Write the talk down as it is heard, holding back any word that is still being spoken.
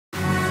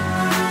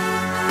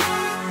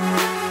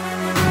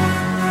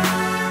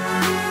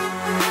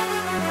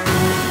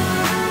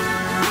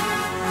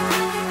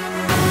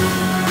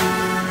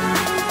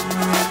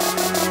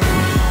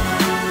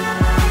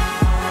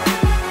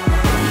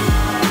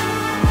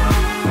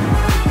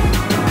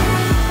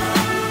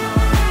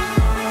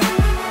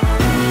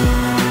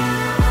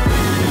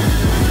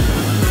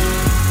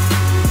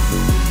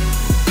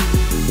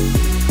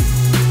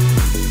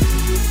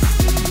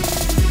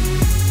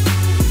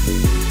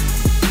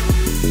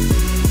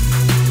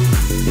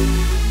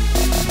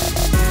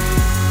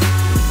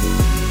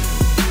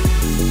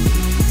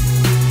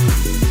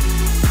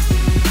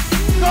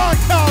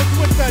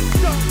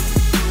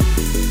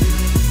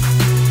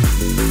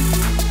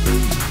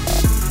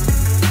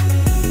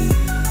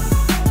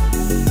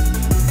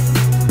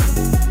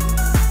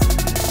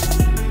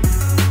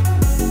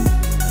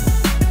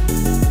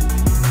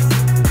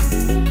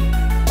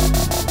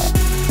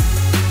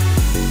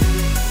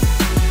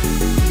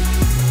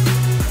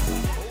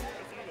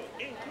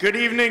Good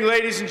evening,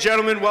 ladies and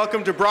gentlemen.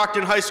 Welcome to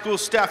Brockton High School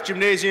Staff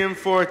Gymnasium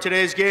for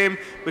today's game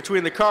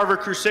between the Carver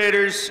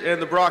Crusaders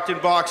and the Brockton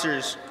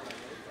Boxers.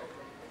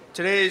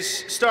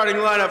 Today's starting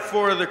lineup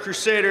for the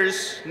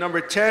Crusaders: number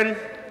 10,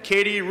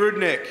 Katie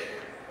Rudnick.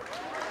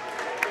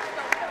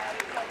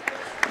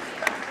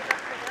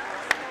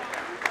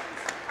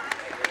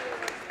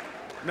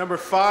 Number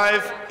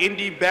 5,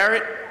 Indy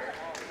Barrett.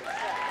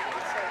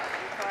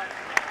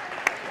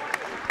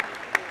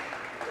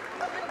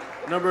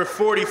 Number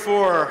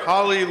 44,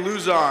 Holly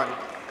Luzon.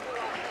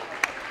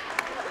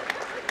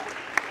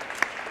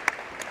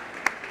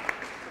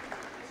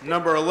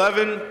 Number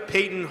 11,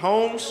 Peyton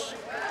Holmes.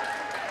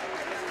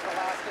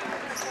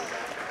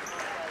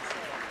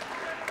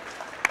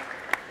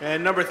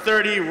 And number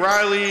 30,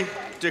 Riley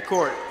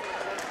DeCourt.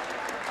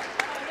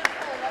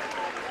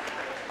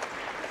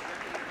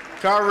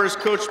 Carver is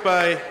coached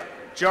by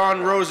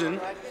John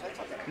Rosen.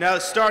 Now the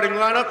starting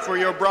lineup for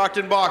your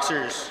Brockton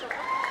Boxers.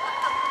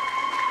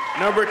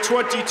 Number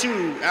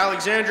 22,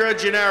 Alexandra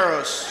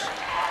Gennaros.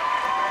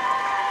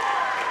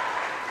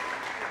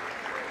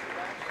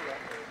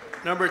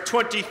 Number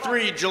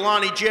 23,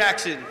 Jalani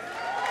Jackson.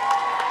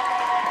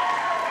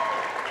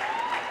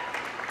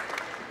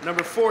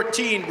 Number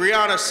 14,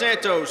 Brianna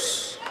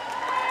Santos.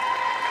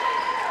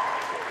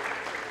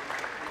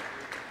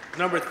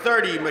 Number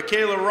 30,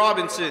 Michaela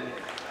Robinson.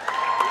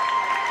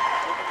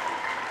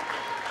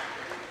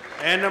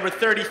 And number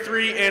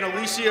 33,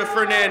 Annalicia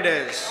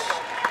Fernandez.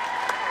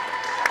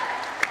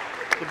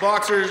 The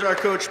Boxers are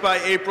coached by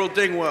April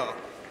Dingwell.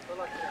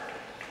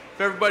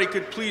 If everybody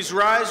could please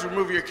rise,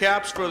 remove your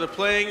caps for the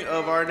playing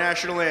of our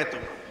national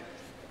anthem.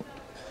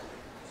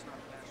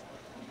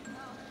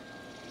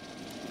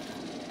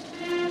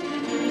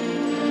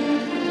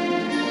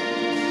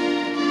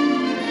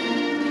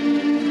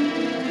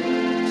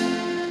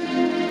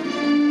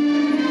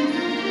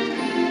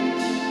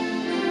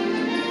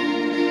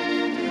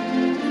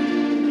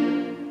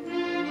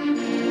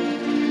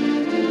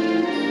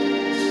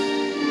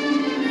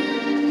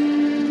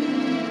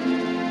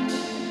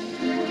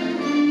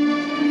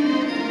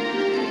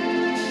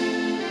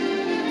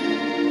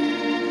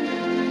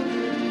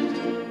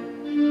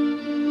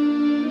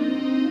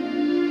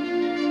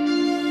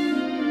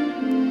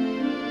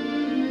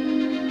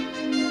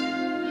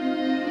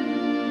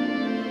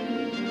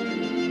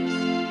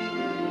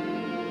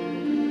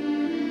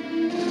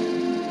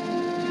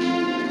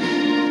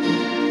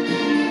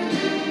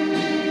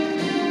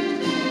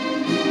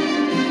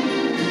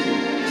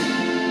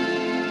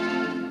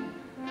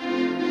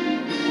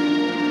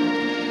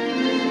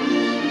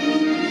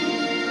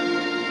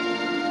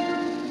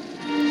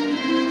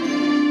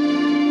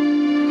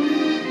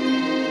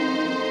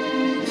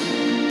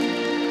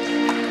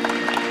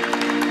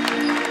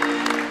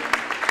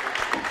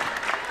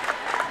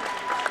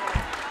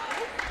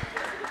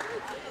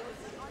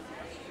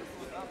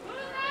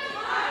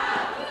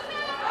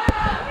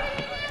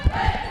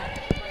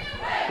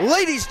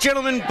 Ladies,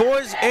 gentlemen,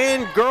 boys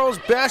and girls,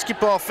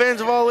 basketball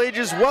fans of all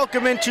ages,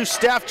 welcome into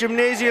Staff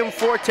Gymnasium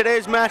for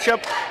today's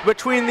matchup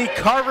between the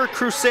Carver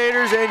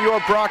Crusaders and your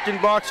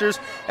Brockton Boxers.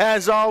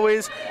 As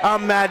always,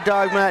 I'm Mad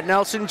Dog Matt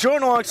Nelson,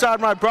 joined alongside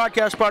my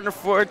broadcast partner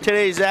for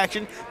today's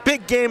action,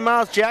 big game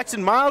Miles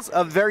Jackson. Miles,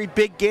 a very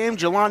big game.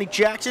 Jalani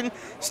Jackson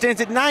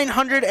stands at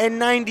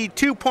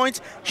 992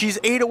 points. She's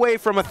 8 away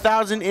from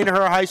 1,000 in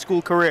her high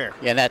school career.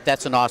 Yeah,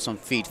 that's an awesome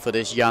feat for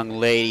this young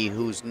lady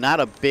who's not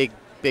a big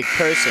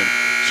person.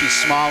 She's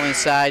small in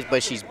size,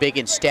 but she's big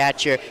in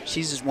stature.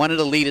 She's one of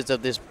the leaders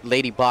of this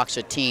lady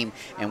boxer team,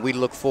 and we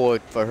look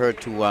forward for her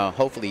to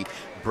hopefully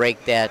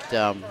break that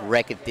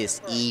record this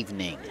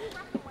evening.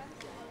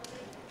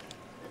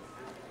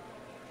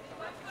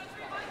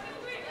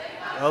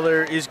 Well,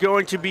 there is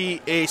going to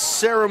be a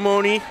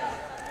ceremony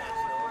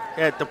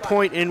at the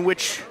point in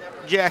which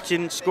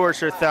Jackson scores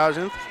her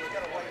 1,000th.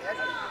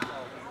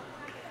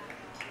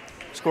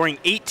 Scoring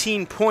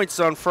 18 points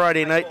on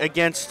Friday night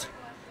against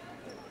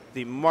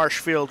the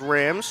Marshfield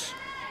Rams.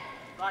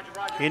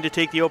 In to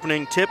take the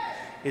opening tip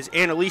is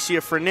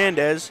Annalicia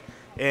Fernandez,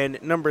 and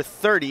number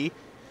 30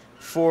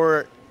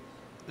 for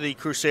the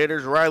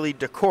Crusaders, Riley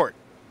DeCourt.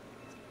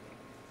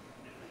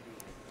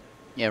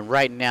 Yeah,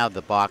 right now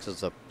the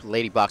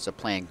lady Boxers are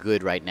playing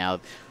good right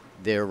now.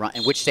 They're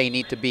in which they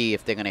need to be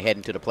if they're going to head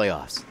into the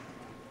playoffs.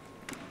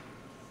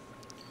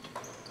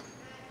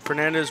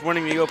 Fernandez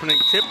winning the opening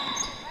tip.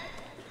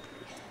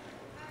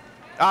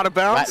 Out of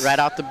bounds. Right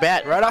off the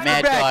bat. Right off the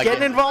bat,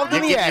 getting involved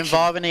in the action.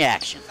 Involved in the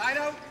action.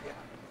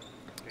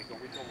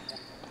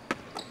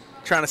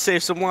 Trying to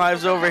save some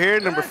lives over here.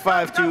 Number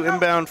 5-2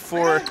 inbound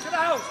for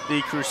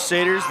the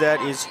Crusaders.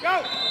 That is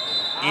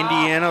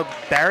Indiana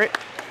Barrett.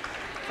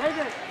 Right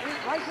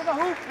to the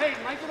hoop. Hey,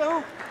 right to the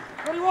hoop.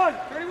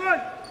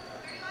 31.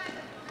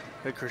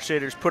 The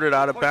Crusaders put it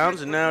out of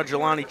bounds, and now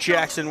Jalani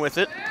Jackson with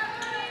it.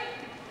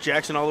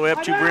 Jackson all the way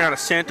up to Brianna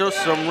Santos,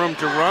 some room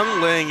to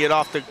run, laying it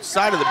off the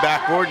side of the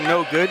backboard,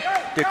 no good.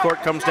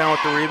 DeCourt comes down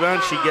with the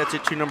rebound. She gets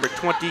it to number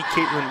 20,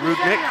 Caitlin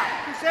Rudnick.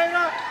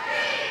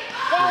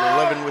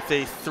 11 with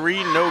a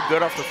 3, no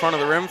good off the front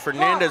of the rim.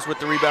 Fernandez with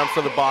the rebound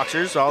for the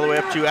Boxers, all the way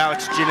up to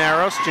Alex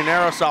Generos.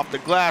 Generos off the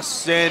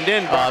glass and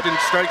in. Brockton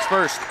strikes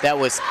first. That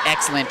was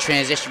excellent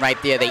transition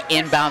right there. They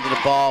inbounded the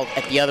ball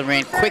at the other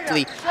end,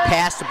 quickly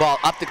passed the ball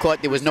up the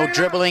court. There was no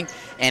dribbling,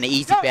 and an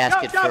easy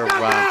basket for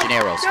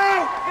Generos.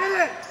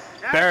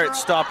 Barrett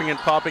stopping and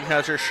popping,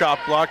 has her shot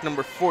blocked.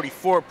 Number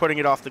 44 putting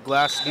it off the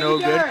glass, no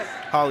good.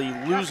 Holly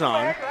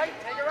Luzon.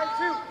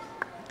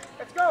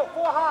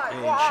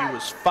 And she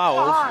was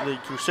fouled. The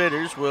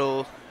Crusaders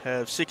will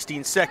have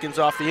 16 seconds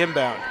off the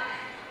inbound.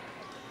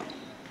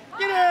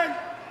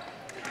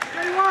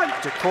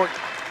 DeCourt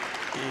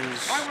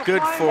is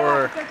good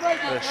for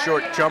a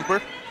short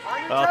jumper.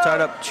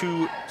 Tied up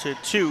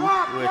 2-2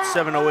 with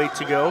 7:08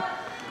 to go.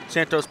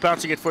 Santos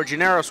bouncing it for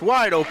Generos,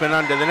 wide open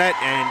under the net,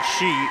 and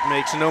she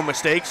makes no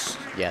mistakes.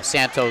 Yeah,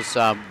 Santos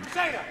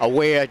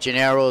aware,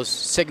 Generos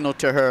signaled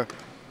to her,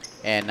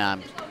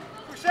 and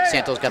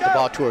Santos got the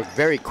ball to her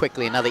very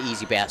quickly. Another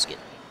easy basket.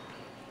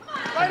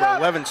 Number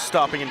 11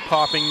 stopping and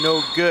popping,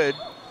 no good.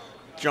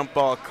 Jump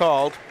ball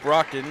called.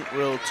 Brockton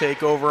will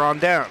take over on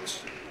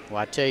downs. Well,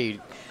 I tell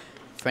you,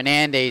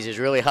 Fernandez is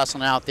really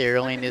hustling out there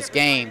early in this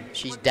game.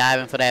 She's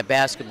diving for that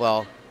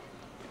basketball.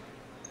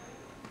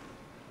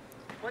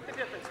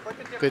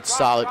 Good,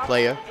 solid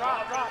player.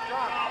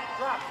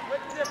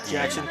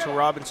 Jackson to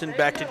Robinson,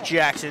 back to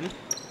Jackson.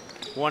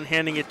 One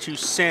handing it to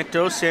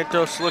Santos.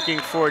 Santos looking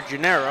for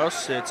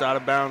Generos. It's out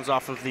of bounds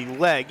off of the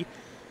leg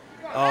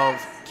of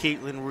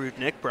Caitlin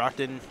Rudnick.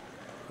 Brockton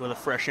with a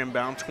fresh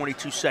inbound,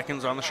 22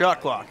 seconds on the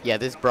shot clock. Yeah,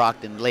 this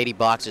Brockton Lady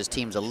Boxers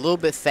team's a little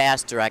bit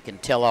faster, I can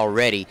tell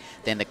already,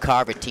 than the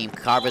Carver team.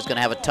 Carver's going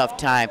to have a tough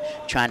time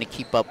trying to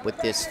keep up with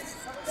this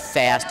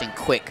fast and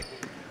quick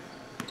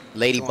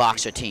Lady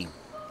Boxer team.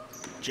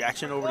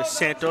 Jackson over to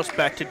Santos,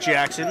 back to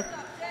Jackson.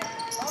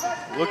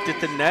 Looked at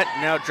the net,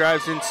 now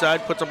drives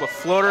inside, puts up a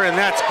floater, and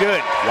that's good.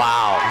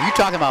 Wow, you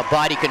talking about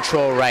body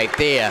control right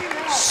there.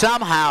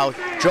 Somehow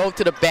drove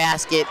to the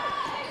basket,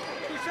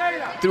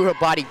 threw her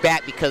body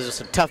back because of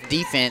some tough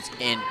defense,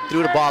 and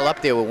threw the ball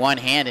up there with one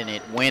hand, and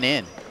it went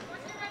in.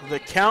 The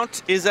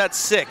count is at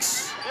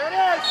 6. There it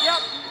is, yep,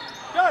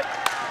 good.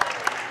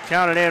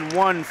 Counted and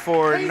 1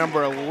 for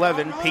number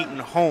 11, Peyton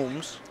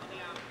Holmes.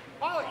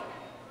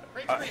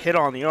 A hit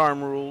on the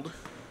arm ruled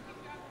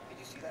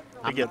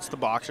against the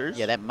Boxers.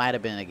 Yeah, that might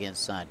have been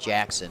against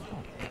Jackson.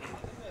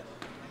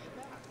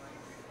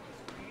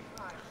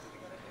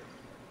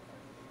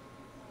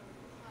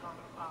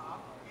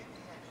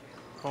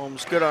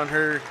 Holmes good on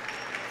her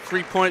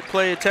three-point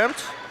play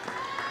attempt.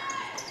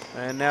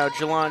 And now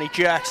Jalani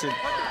Jackson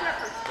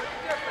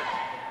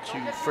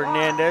to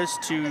Fernandez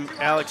to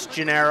Alex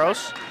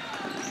Generos.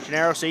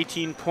 Generos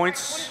 18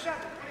 points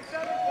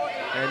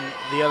and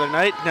the other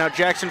night. Now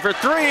Jackson for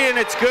 3, and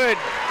it's good.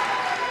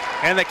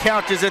 And the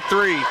count is at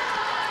 3.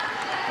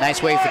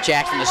 Nice way for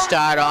Jackson to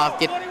start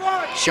off,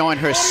 showing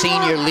her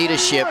senior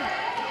leadership.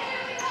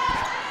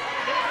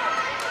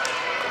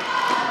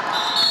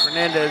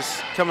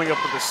 Fernandez coming up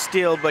with a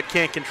steal, but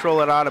can't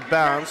control it out of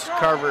bounds.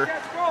 Carver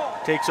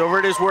takes over.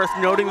 It is worth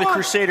noting the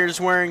Crusaders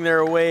wearing their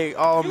away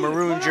all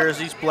maroon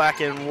jerseys,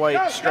 black and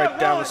white striped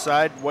down the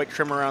side, white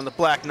trim around the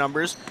black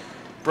numbers.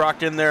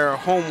 Brockton their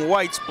home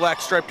whites, black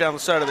stripe down the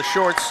side of the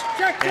shorts,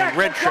 and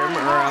red trim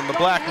around the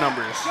black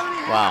numbers.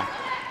 Wow,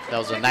 that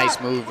was a nice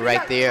move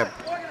right there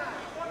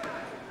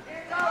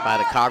by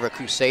the Carver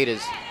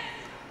Crusaders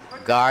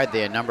guard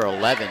there, number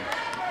 11.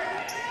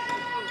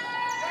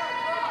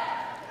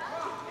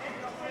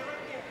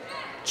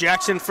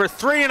 Jackson for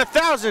 3 and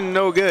 1,000,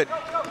 no good.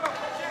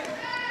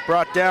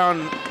 Brought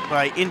down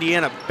by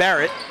Indiana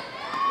Barrett.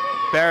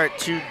 Barrett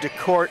to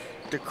DeCourt.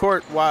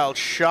 DeCourt, wild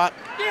shot.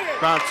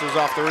 Bounces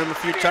off the rim a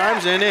few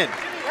times and in.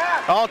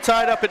 All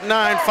tied up at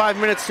 9, 5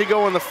 minutes to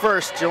go in the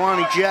first.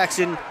 Jalani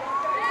Jackson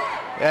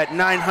at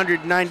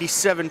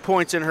 997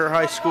 points in her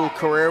high school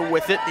career.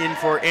 With it in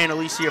for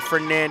Annalicia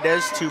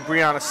Fernandez to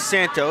Brianna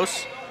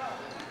Santos.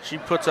 She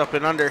puts up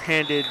an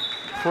underhanded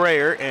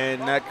prayer,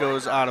 and that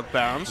goes out of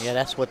bounds. Yeah,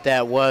 that's what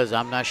that was.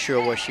 I'm not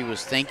sure what she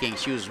was thinking.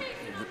 She was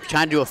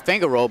trying to do a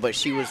finger roll, but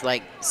she was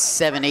like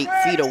 7, 8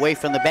 feet away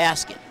from the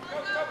basket.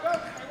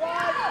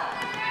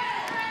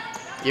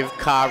 Give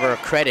Carver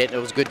credit. It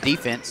was good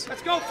defense.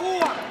 Let's go 4.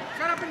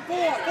 Shut up in 4.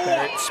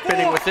 Barrett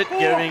spinning with it,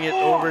 giving it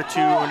over to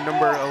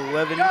number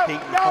 11,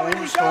 Peyton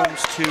Holmes.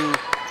 Holmes to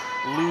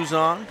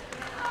Luzon.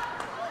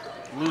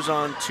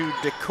 Luzon to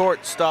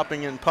DeCourt,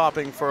 stopping and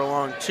popping for a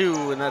long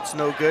 2, and that's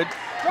no good.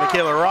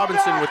 Michaela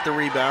Robinson with the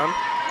rebound.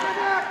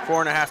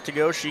 4.5 to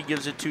go. She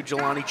gives it to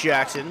Jalani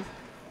Jackson.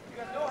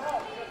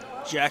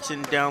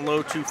 Jackson down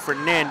low to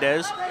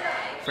Fernandez.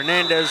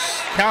 Fernandez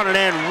counted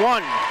and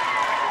 1.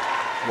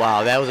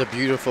 Wow, that was a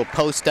beautiful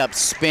post-up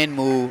spin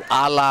move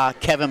a la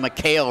Kevin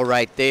McHale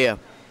right there.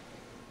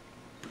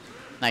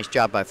 Nice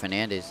job by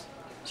Fernandez.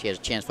 She has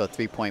a chance for a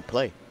 3-point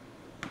play.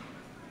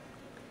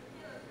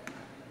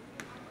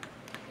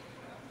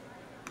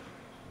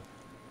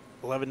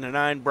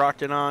 (11-9),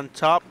 Brockton on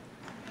top.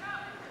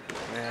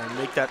 And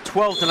make that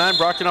 12-9.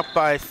 Brockton up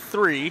by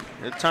 3.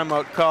 A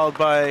timeout called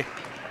by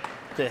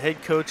the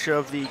head coach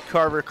of the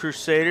Carver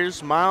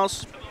Crusaders.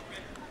 Miles,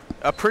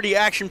 a pretty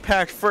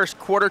action-packed first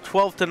quarter,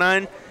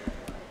 12-9.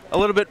 A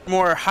little bit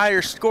more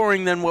higher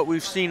scoring than what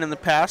we've seen in the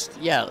past.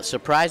 Yeah,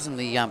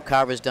 surprisingly,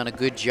 Carver's done a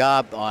good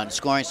job on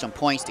scoring some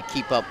points to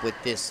keep up with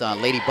this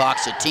Lady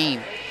Boxer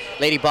team.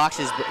 Lady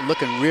Boxer is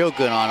looking real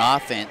good on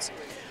offense.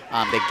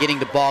 They're getting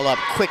the ball up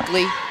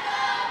quickly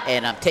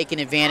and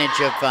taking advantage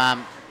of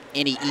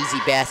any easy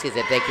baskets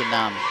that they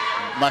can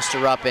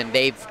muster up, and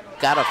they've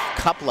got a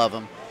couple of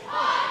them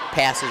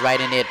passes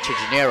right in there to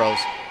Janeros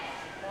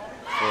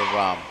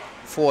for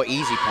 4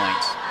 easy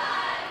points.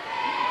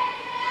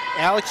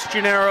 Alex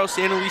Janeros,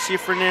 Annalicia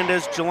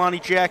Fernandez,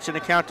 Jalani Jackson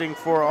accounting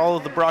for all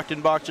of the Brockton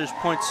Boxers'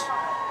 points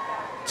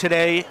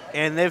today,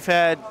 and they've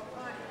had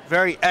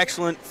very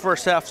excellent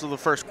first halves of the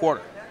first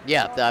quarter.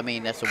 Yeah, I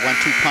mean, that's a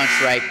 1-2 punch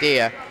right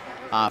there.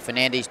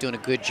 Fernandez doing a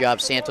good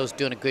job. Santos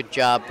doing a good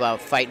job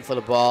fighting for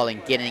the ball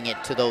and getting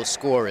it to those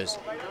scorers.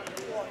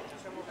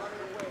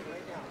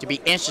 To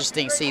be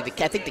interesting, see, I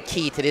think the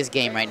key to this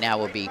game right now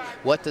will be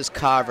what does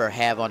Carver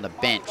have on the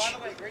bench?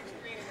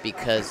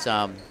 Because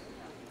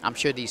I'm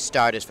sure these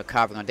starters for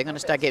Carver, they're going to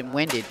start getting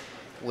winded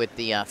with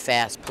the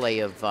fast play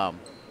of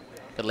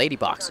the Lady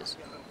Boxers.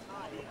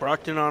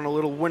 Brockton on a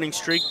little winning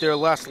streak. Their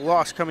last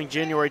loss coming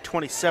January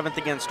 27th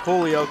against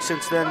Holyoke.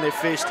 Since then, they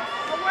faced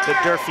the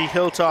Durfee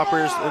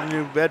Hilltoppers, the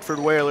New Bedford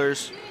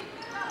Whalers,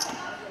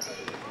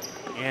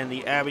 and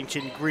the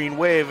Abington Green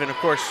Wave, and of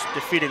course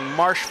defeating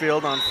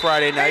Marshfield on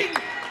Friday night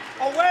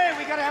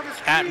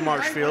at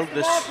Marshfield.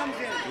 This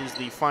is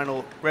the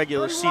final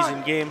regular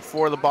season game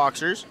for the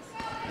Boxers.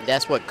 And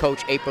that's what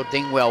Coach April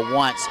Dingwell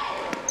wants.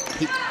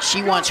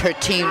 She wants her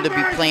team to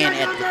be playing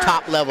at the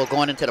top level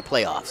going into the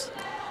playoffs.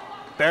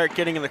 Barrett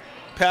getting in the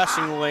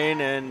passing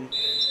lane, and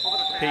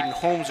Peyton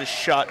Holmes'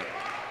 shot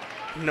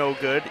no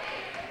good.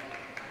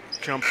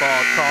 Jump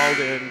ball called,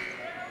 and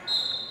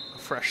a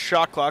fresh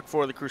shot clock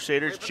for the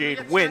Crusaders.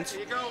 Jade Wint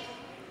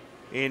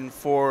in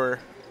for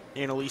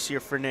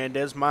Annalicia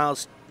Fernandez.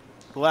 Miles,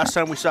 the last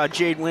time we saw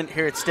Jade Wint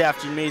here at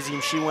Staff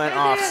Gymnasium, she went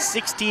off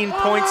 16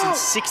 points and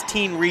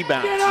 16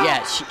 rebounds.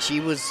 Yeah, she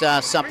was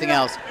something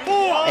else.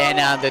 And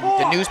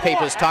the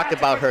newspapers talked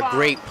about her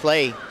great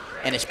play,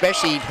 and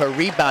especially her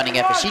rebounding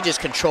effort. She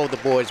just controlled the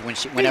boards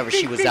whenever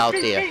she was out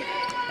there.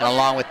 And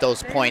along with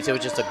those points, it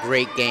was just a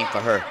great game for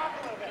her.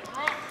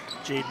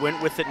 Jade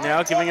Wint with it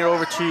now, giving it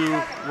over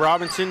to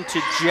Robinson,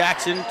 to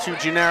Jackson, to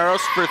Janeros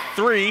for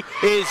 3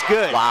 is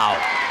good. Wow,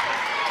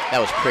 that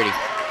was pretty.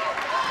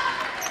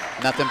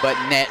 Nothing but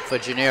net for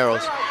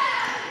Janeros.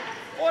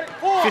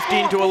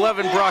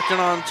 15-11, Brockton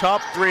on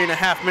top.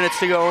 3.5 minutes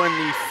to go in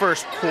the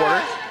first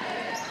quarter.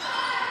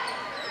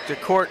 To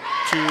court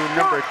to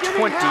number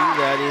 20,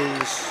 that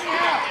is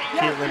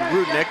Caitlin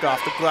Rudnick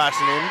off the glass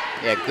and in.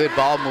 Yeah, good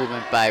ball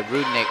movement by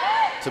Rudnick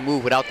to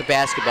move without the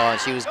basketball,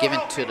 and she was given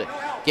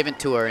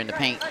to her in the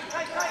paint.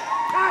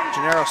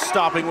 Janeros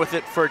stopping with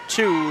it for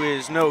 2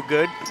 is no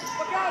good.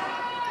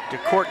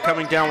 DeCourt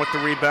coming down with the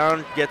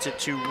rebound, gets it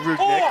to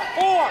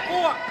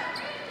Rudnick.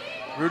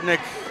 Rudnick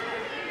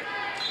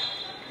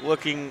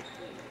looking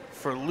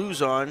for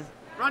Luzon.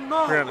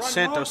 Brianna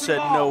Santos said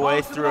no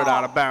way, threw it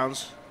out of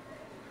bounds.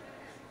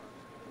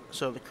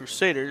 So the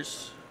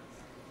Crusaders,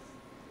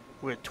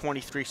 with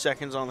 23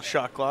 seconds on the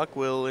shot clock,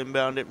 will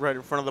inbound it right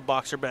in front of the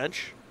Boxer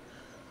bench.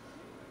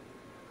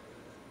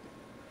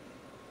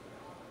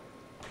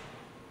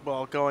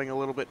 Ball going a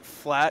little bit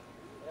flat,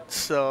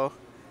 so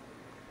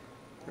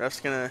ref's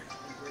gonna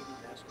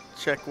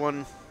check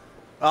one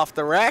off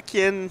the rack,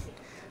 and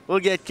we'll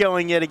get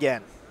going yet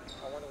again.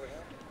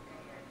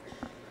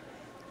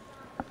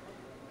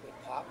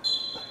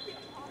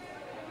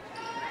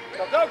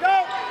 Go,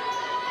 go!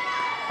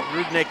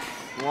 Rudnick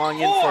long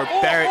in for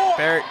Barrett.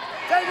 Barrett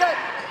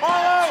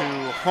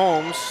to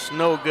Holmes,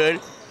 no good.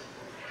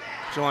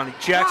 Jalani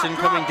Jackson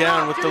coming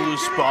down with the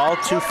loose ball.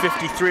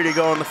 2:53 to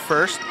go in the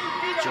first.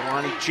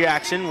 Jalani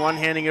Jackson,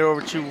 one-handing it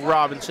over to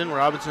Robinson.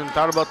 Robinson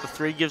thought about the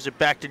 3, gives it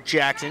back to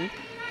Jackson.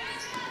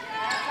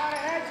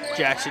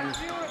 Jackson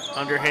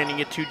underhanding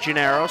it to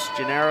Janeros.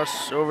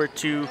 Janeros over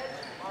to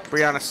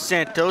Brianna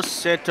Santos.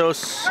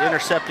 Santos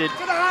intercepted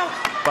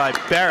by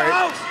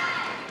Barrett.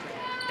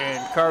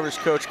 And Carver's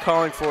coach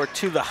calling for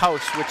to the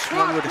house, which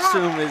one would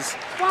assume is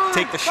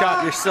take the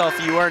shot yourself,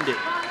 you earned it.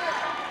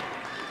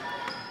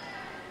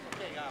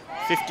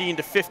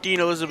 15-15,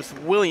 Elizabeth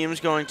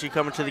Williams going to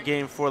come into the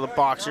game for the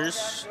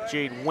Boxers.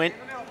 Jade Wint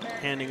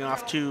handing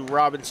off to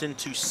Robinson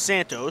to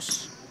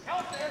Santos.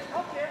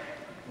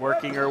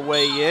 Working her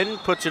way in,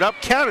 puts it up,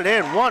 counted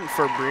in, 1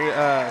 for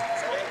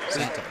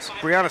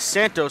Brianna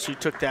Santos, who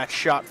took that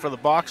shot for the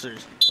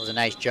Boxers. It was a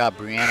nice job.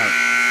 Brianna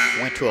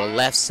went to a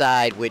left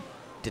side with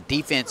the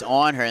defense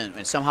on her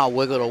and somehow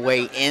wiggled her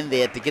way in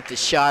there to get the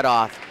shot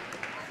off,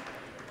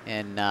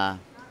 and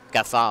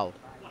got fouled.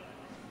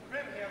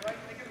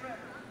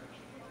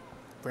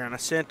 Brianna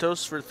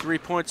Santos for 3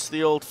 points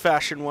the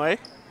old-fashioned way.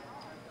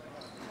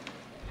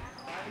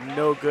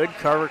 No good.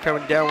 Carver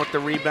coming down with the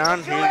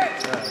rebound.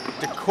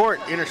 DeCourt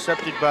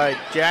intercepted by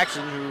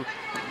Jackson, who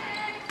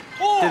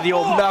did the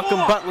old Malcolm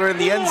Butler in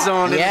the end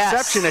zone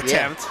interception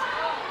attempt.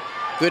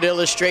 Good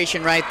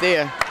illustration right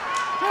there.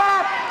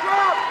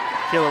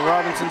 Kayla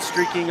Robinson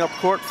streaking up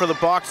court for the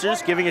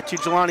Boxers, giving it to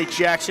Jalani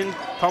Jackson.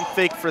 Pump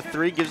fake for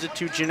 3, gives it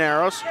to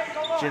Gennaros.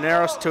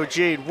 Gennaros to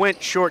Jade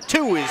Wint, short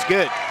 2 is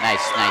good.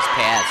 Nice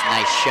pass,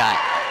 nice shot.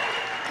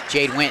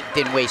 Jade Wint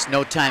didn't waste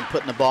no time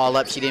putting the ball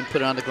up. She didn't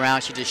put it on the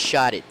ground, she just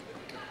shot it.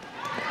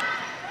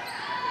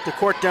 The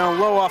court down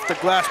low off the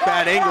glass,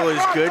 bad angle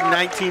is good,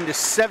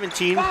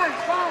 19-17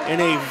 in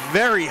a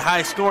very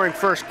high scoring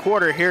first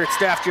quarter here at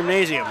Staff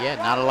Gymnasium. Yeah,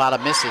 not a lot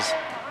of misses.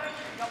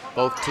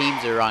 Both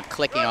teams are on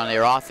clicking on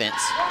their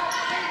offense.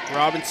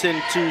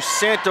 Robinson to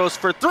Santos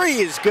for 3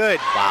 is good.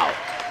 Wow.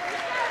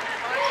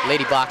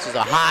 Lady Boxers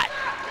are hot.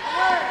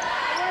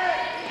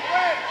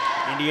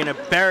 Indiana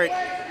Barrett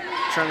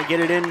trying to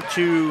get it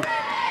into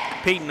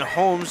Peyton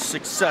Holmes,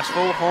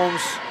 successful.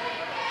 Holmes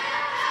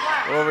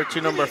over to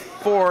number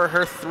 4,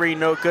 her 3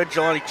 no good.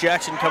 Jalani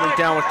Jackson coming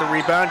down with the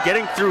rebound,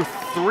 getting through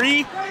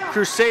 3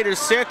 Crusaders.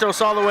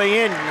 Santos all the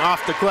way in,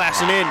 off the glass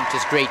and in.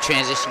 Just great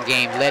transition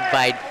game led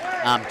by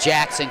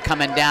Jackson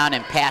coming down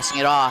and passing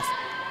it off.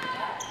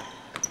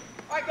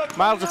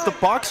 Miles, if the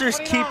Boxers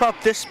keep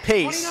up this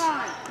pace,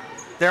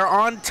 they're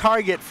on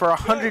target for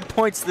 100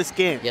 points this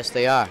game. Yes,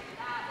 they are.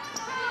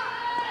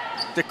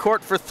 The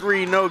court for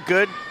 3, no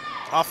good.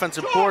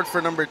 Offensive board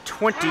for number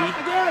 20.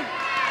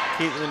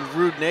 Caitlin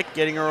Rudnick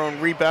getting her own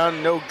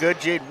rebound, no good.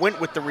 Jade Wint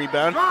with the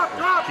rebound.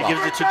 She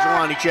gives it to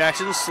Jalani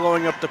Jackson,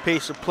 slowing up the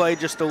pace of play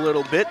just a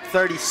little bit.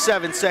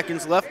 37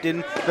 seconds left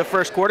in the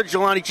first quarter.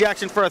 Jalani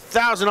Jackson for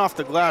 1,000 off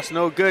the glass,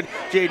 no good.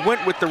 Jade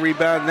Wint with the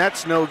rebound,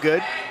 that's no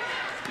good.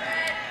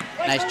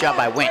 Nice job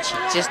by Wint. She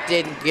just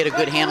didn't get a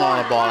good handle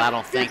on the ball, I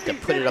don't think, to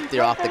put it up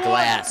there off the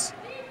glass.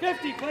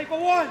 50, play for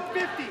 1,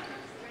 50.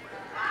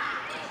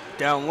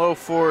 Down low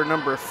for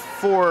number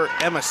 4,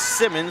 Emma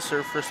Simmons,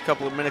 her first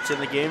couple of minutes in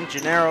the game.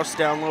 Gennaros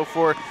down low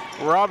for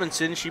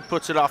Robinson. She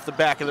puts it off the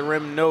back of the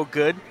rim, no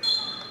good.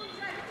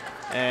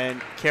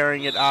 And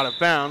carrying it out of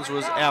bounds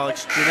was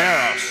Alex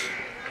Gennaros.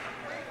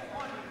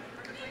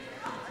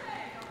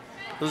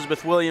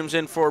 Elizabeth Williams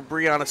in for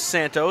Brianna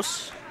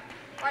Santos.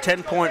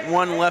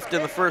 10.1 left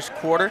in the first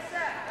quarter.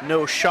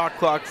 No shot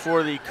clock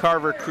for the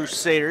Carver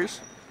Crusaders.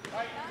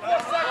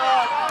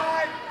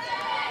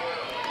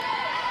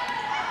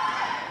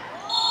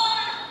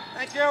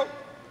 Thank you.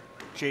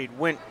 Jade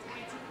Wint,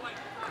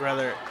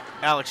 rather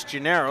Alex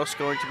Gennaros,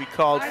 going to be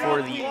called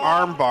for the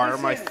arm bar,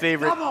 my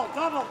favorite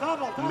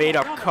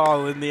made-up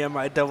call in the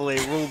MIAA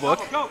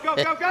rulebook.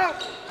 Go.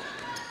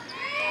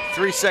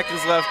 3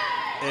 seconds left,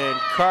 and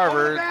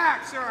Carver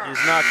is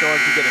not going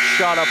to get a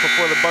shot up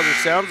before the buzzer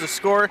sounds. The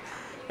score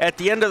at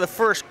the end of the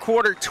first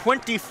quarter,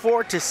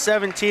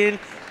 24-17,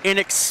 an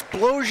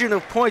explosion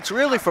of points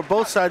really for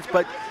both sides,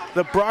 but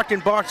the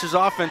Brockton Boxers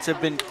offense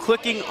have been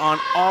clicking on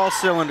all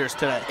cylinders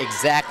today.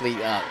 Exactly,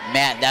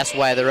 Matt, that's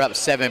why they're up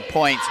 7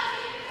 points.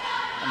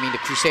 I mean, the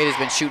Crusaders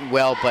been shooting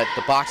well, but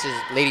the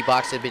Lady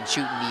Boxers have been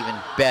shooting even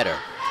better.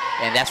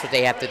 And that's what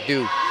they have to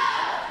do.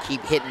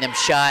 Keep hitting them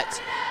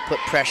shots, put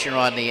pressure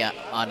on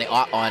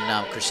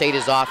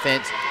Crusaders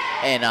offense,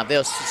 and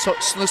they'll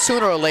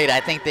sooner or later, I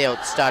think they'll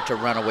start to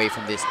run away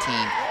from this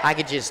team. I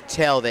could just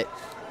tell that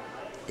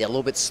they're a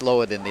little bit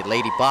slower than the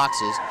Lady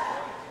Boxers.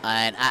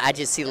 And I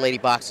just see the Lady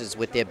Boxers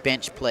with their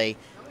bench play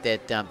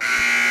that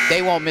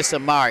they won't miss a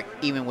mark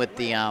even with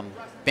the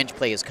bench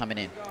players coming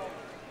in.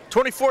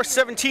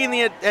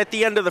 24-17 at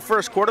the end of the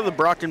first quarter. The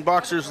Brockton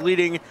Boxers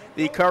leading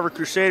the Carver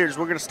Crusaders.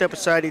 We're going to step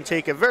aside and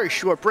take a very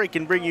short break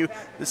and bring you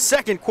the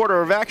second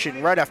quarter of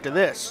action right after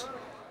this.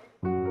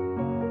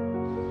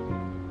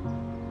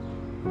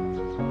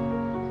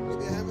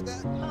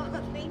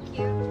 Thank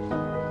you.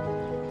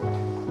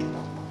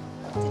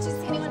 Did you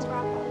see anyone's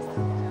broccoli?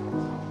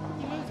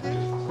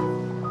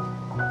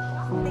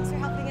 Thanks for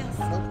helping us.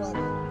 No problem.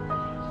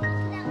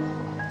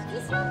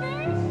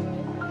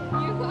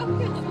 You're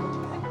welcome.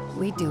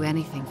 We'd do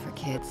anything for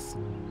kids.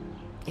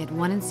 Yet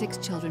 1 in 6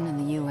 children in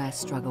the U.S.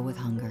 struggle with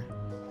hunger.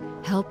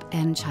 Help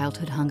end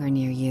childhood hunger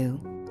near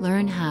you.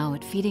 Learn how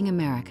at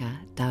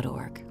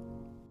feedingamerica.org.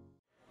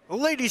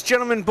 Ladies,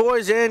 gentlemen,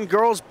 boys, and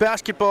girls,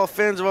 basketball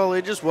fans of all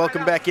ages,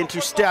 welcome back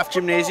into Staff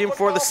Gymnasium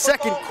for the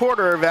second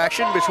quarter of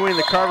action between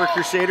the Carver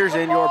Crusaders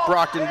and your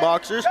Brockton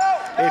Boxers.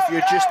 If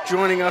you're just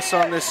joining us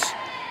on this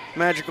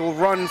magical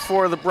run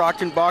for the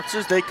Brockton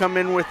Boxers, they come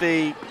in with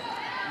a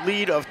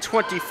lead of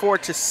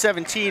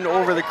 24-17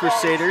 over the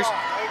Crusaders.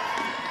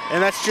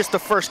 And that's just the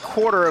first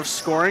quarter of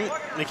scoring.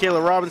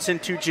 Michaela Robinson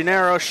to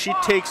Gennaro. She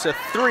takes a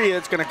 3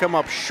 that's going to come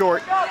up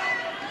short.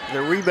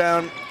 The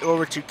rebound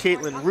over to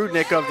Caitlin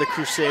Rudnick of the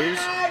Crusaders.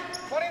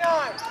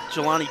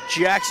 Jalani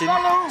Jackson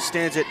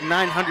stands at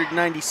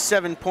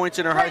 997 points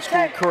in her high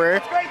school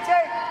career.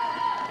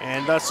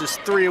 And thus is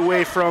 3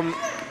 away from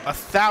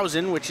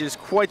 1,000, which is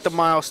quite the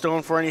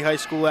milestone for any high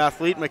school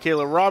athlete.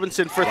 Michaela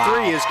Robinson for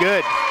 3 is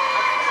good.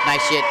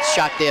 Nice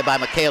shot there by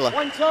Michaela.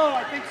 One toe,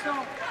 I think so.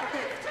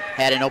 Okay.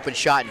 Had an open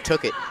shot and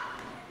took it.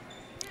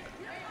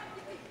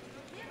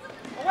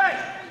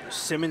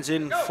 Simmons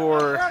in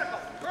for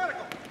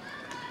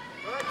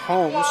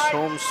Holmes.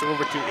 Holmes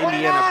over to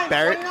Indiana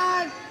Barrett.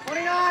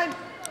 29.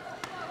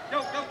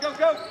 Go.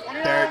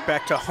 Barrett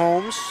back to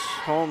Holmes.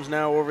 Holmes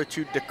now over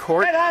to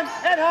DeCourt.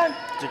 Head on.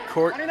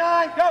 DeCourt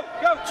 29, go.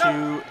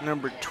 to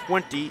number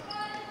 20,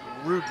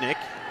 Rudnick.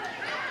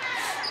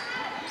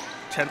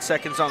 10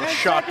 seconds on the 10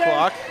 shot seconds.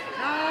 clock.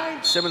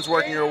 9, Simmons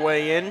working her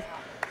way in.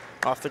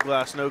 Off the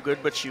glass, no good,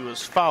 but she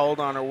was fouled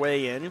on her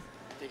way in.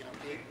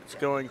 It's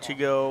going to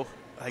go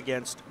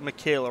against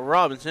Michaela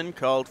Robinson,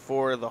 called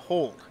for the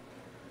hold.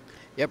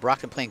 Yeah,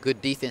 Brockton playing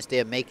good defense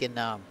there, making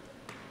the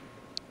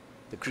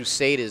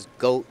Crusaders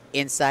go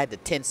inside the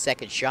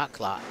 10-second shot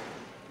clock.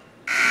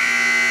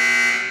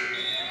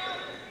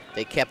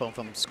 They kept them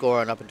from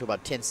scoring up until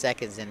about 10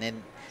 seconds, and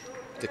then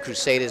the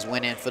Crusaders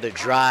went in for the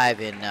drive,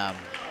 and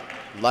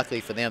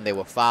luckily for them, they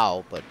were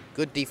fouled, but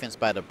good defense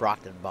by the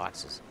Brockton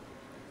Boxers.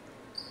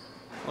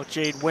 Well,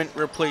 Jade Wint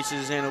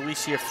replaces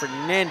Annalicia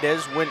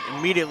Fernandez. Wint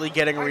immediately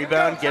getting a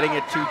rebound, getting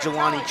it to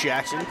Jalani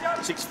Jackson.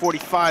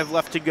 6:45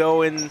 left to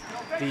go in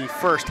the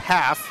first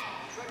half.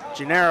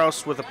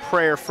 Gennaros with a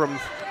prayer from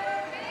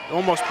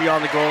almost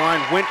beyond the goal line.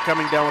 Wint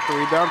coming down with the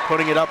rebound,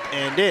 putting it up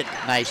and in.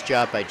 Nice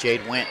job by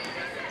Jade Wint.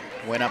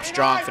 Went up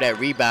strong for that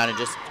rebound and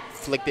just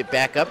flicked it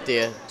back up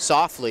there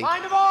softly.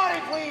 Find the body,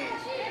 please.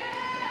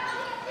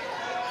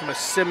 Emma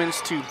Simmons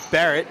to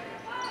Barrett.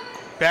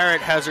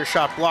 Barrett has her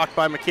shot blocked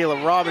by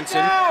Michaela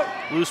Robinson.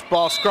 Loose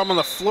ball, scrum on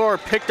the floor,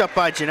 picked up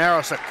by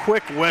Gennaros. A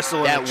quick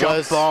whistle and a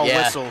jump ball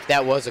whistle.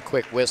 That was a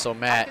quick whistle,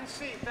 Matt.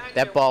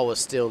 That ball was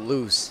still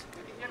loose.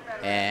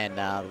 And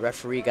the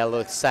referee got a little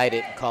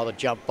excited and called a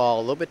jump ball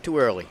a little bit too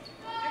early.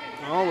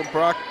 Well,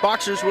 the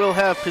Boxers will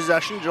have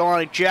possession.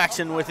 Jalani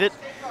Jackson with it.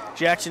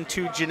 Jackson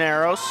to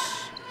Gennaros.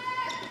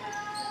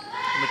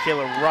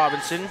 Michaela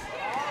Robinson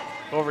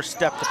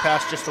overstepped the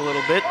pass just a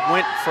little bit.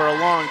 Went for a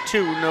long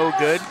two, no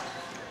good.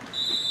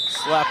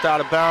 Slapped out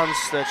of bounds.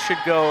 That should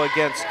go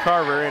against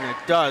Carver, and it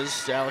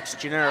does. Alex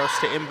Gennaros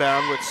to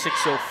inbound with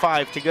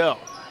 6:05 to go.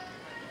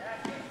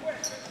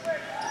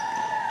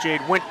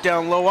 Jade Wint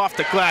down low off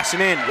the glass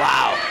and in.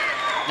 Wow.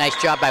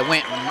 Nice job by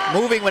Wint,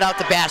 moving without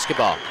the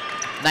basketball.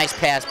 Nice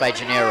pass by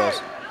Gennaros.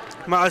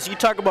 Miles, you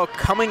talk about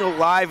coming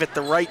alive at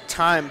the right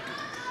time.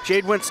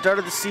 Jade Wint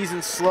started the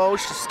season slow.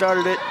 She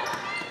started it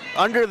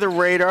under the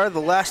radar. The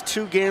last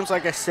two games,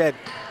 like I said,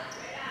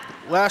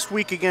 last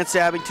week against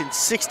Abington,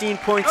 16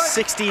 points,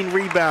 16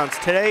 rebounds.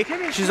 Today,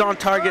 she's on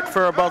target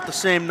for about the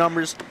same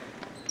numbers.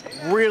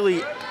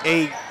 Really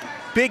a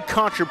big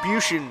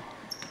contribution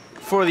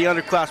for the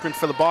underclassmen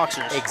for the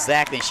Boxers.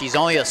 Exactly. She's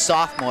only a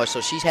sophomore, so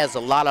she has a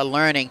lot of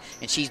learning,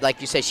 and she's,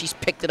 like you said, she's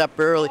picked it up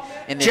early.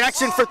 And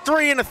Jackson for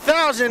three and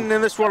 1,000,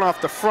 and this one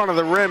off the front of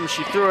the rim.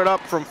 She threw it up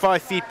from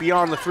 5 feet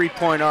beyond the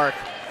three-point arc.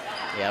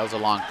 Yeah, that was a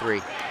long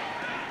three.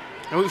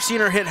 And we've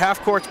seen her hit half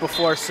courts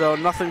before, so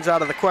nothing's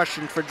out of the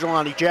question for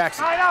Jalani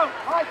Jackson. Side out.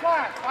 High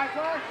class.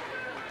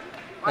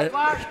 High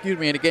class. Excuse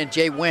me, and again,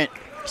 Jay Wint,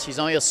 she's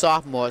only a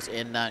sophomore,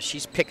 and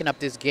she's picking up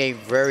this game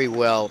very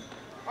well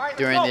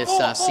during this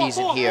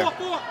season here.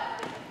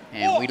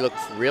 And we look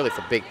really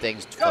for big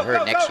things for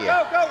her next year.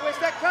 Go. Where's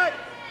that cut?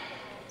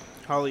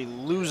 Holly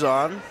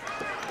Luzon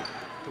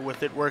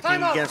with it, working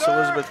against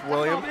Elizabeth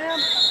Williams.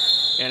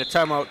 And a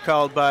timeout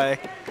called by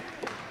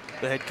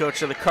the head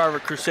coach of the Carver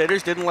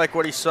Crusaders. Didn't like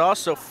what he saw,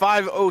 so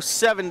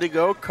 5:07 to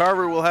go.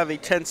 Carver will have a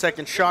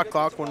 10-second shot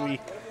clock when we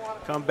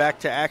come back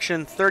to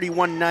action.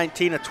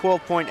 31-19, a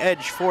 12-point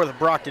edge for the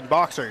Brockton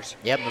Boxers.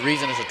 Yep, the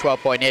reason it's a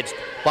 12-point edge,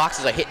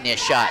 Boxers are hitting their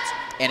shots,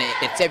 and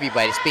it's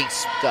everybody. It's being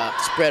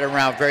spread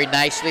around very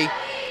nicely.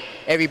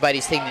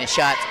 Everybody's taking the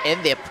shots,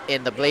 and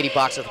the Lady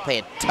Boxers are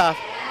playing tough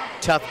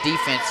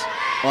defense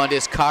on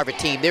this Carver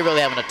team. They're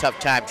really having a tough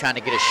time trying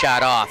to get a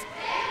shot off.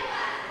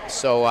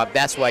 So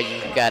that's why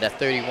you've got a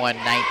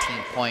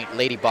 31-19-point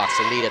Lady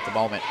Boxer lead at the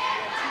moment.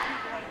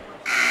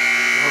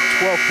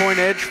 12-point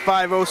edge,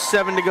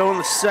 5:07 to go in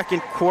the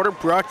second quarter.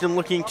 Brockton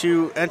looking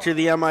to enter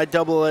the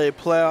MIAA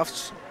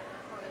playoffs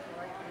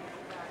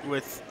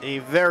with a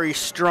very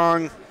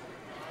strong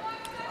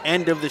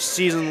end of the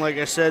season. Like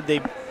I said, they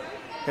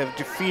have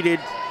defeated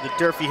the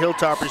Durfee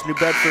Hilltoppers, New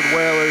Bedford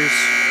Whalers,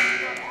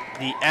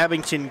 the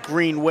Abington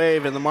Green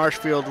Wave, and the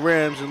Marshfield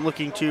Rams, and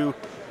looking to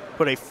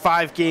put a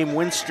 5-game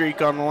win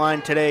streak on the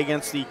line today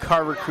against the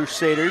Carver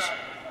Crusaders.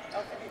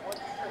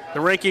 The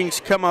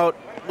rankings come out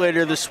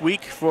later this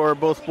week for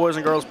both boys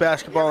and girls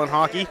basketball and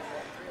hockey.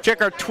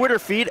 Check our Twitter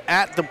feed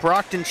at the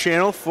Brockton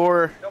Channel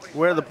for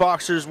where the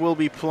Boxers will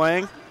be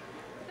playing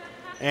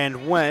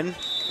and when,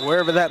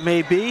 wherever that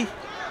may be.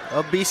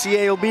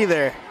 BCA will be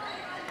there.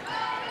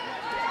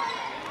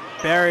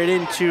 Barrett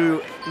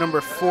into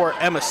number 4,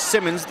 Emma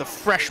Simmons, the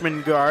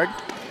freshman guard.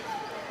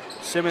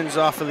 Simmons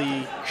off of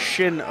the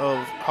shin of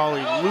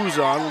Holly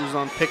Luzon.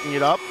 Luzon picking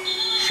it up.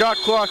 Shot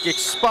clock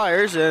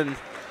expires, and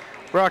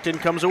Brockton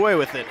comes away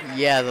with it.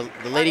 Yeah, the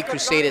Lady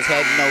Crusaders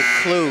had no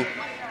clue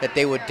that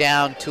they were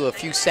down to a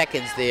few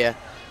seconds there.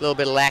 A little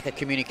bit of lack of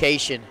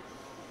communication.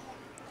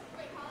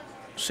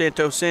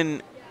 Santos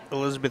in,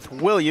 Elizabeth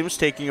Williams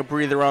taking a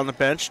breather on the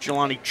bench.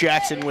 Jalani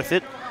Jackson with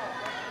it.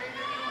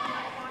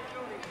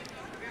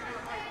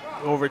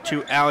 Over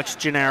to Alex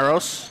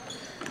Gennaros.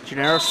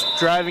 Gennaros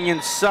driving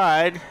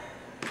inside.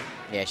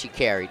 Yeah, she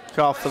carried.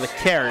 Call for the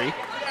carry.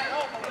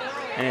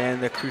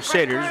 and the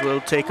Crusaders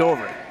will take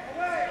over.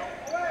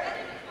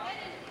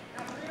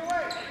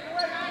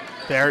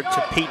 Barrett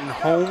to Peyton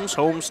Holmes,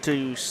 Holmes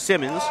to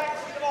Simmons.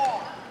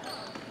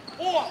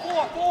 Four,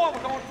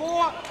 we're going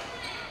four.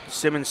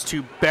 Simmons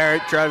to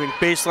Barrett, driving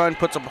baseline,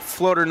 puts up a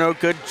floater, no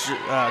good.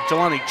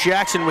 Jalani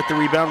Jackson with the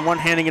rebound,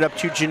 one-handing it up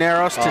to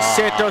Generos, to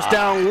Santos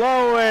down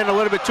low, and a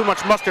little bit too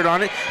much mustard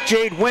on it.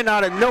 Jade Wint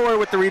out of nowhere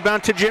with the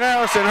rebound to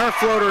Generos, and her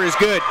floater is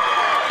good.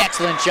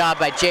 Excellent job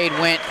by Jade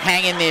Wint,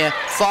 hanging there,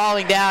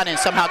 falling down, and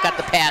somehow got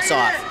the pass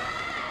off.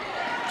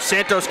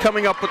 Santos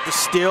coming up with the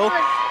steal.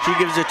 She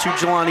gives it to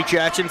Jalani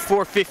Jackson.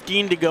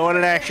 4:15 to go in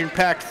an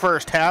action-packed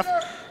first half.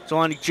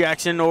 Jalani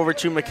Jackson over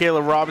to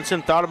Michaela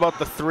Robinson. Thought about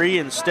the three.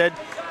 Instead,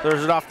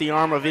 throws it off the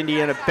arm of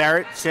Indiana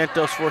Barrett.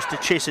 Santos forced to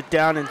chase it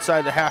down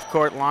inside the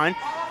half-court line.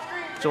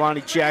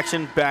 Jalani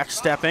Jackson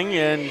backstepping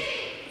and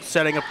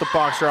setting up the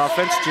Boxer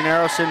offense.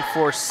 Generos in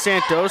for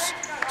Santos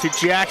to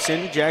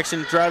Jackson.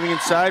 Jackson driving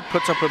inside,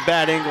 puts up a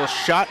bad angle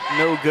shot.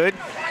 No good.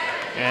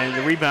 And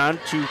the rebound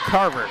to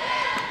Carver.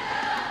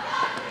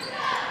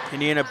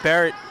 Indiana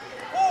Barrett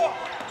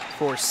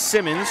for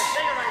Simmons.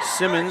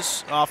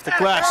 Simmons off the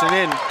glass and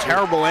in.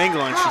 Terrible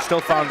angle, and she still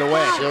found a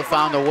way. Still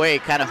found a way,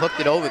 kind of hooked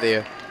it over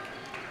there.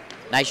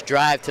 Nice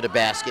drive to the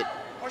basket.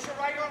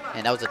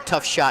 And that was a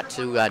tough shot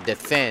to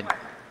defend.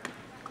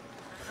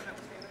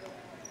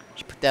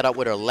 She put that up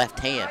with her left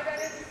hand.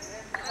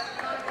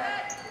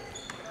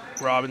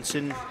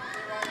 Robinson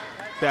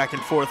back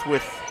and forth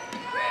with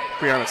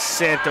Brianna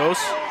Santos.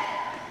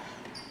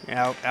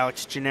 Now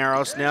Alex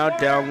Generos now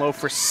down low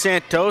for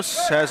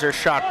Santos. Has her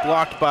shot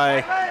blocked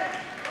by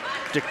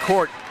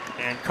DeCourt.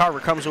 And Carver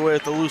comes away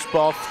with the loose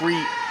ball.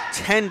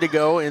 3:10 to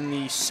go in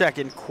the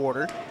second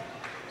quarter.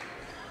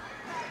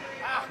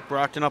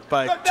 Brockton up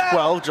by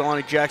 12.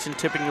 Jalani Jackson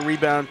tipping the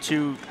rebound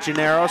to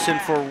Generos. And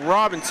for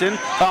Robinson,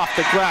 off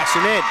the glass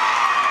and in.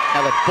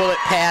 Another bullet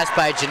pass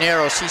by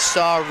Generos. She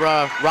saw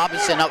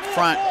Robinson up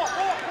front,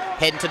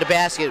 heading to the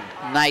basket.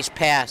 Nice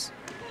pass.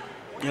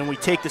 And we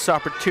take this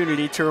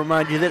opportunity to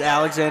remind you that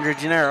Alexandra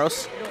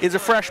Generos is a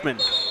freshman.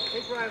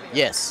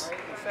 Yes.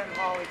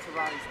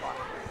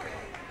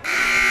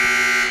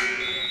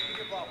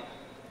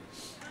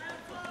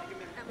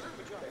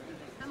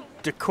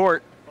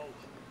 DeCourt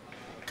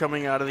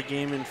coming out of the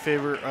game in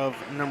favor of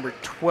number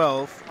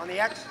 12, On the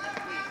X.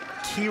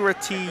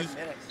 Kirati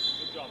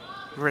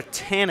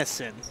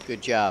Ratanison.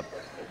 Good job.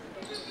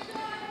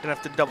 Gonna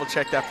have to double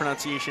check that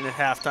pronunciation at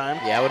halftime.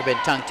 Yeah, I would have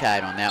been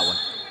tongue-tied on that one.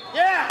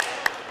 Yeah.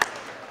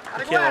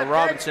 Michaela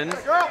Robinson,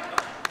 or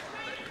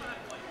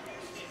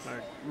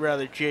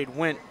rather Jade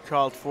Wint,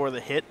 called for the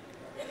hit.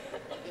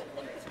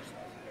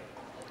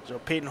 So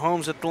Peyton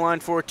Holmes at the line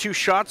for two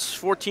shots,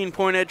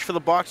 14-point edge for the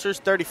Boxers,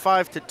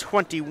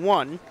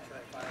 35-21.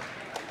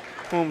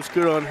 Holmes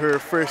good on her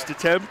first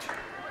attempt.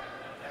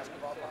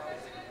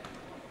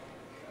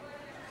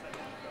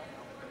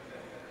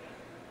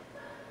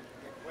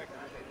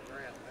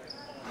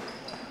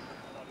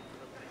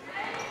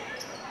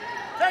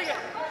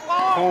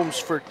 Holmes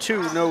for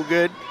two, no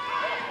good.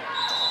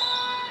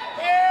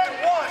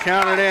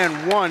 Counted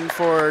and one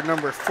for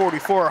number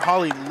 44,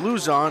 Holly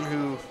Luzon,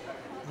 who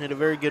made a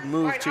very good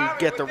move to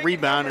get the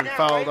rebound and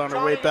fouled on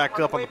her way back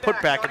up on the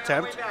putback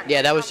attempt.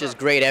 Yeah, that was just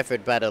great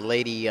effort by the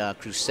Lady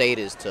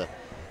Crusaders to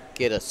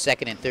get a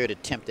second and third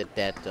attempt at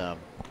that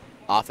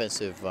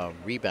offensive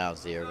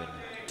rebounds there, and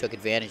took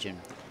advantage.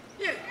 And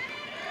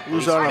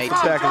Luzon off the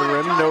back of the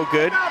rim, no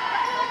good.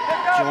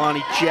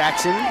 Jalani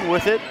Jackson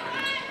with it.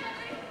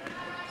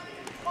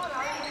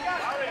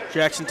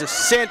 Jackson to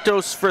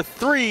Santos for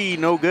three,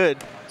 no good.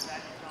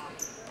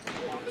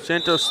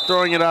 Santos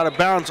throwing it out of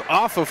bounds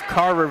off of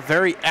Carver.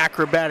 Very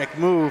acrobatic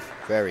move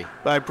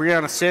by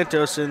Brianna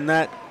Santos, and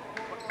that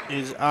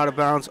is out of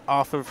bounds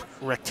off of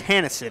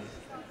Ratanison.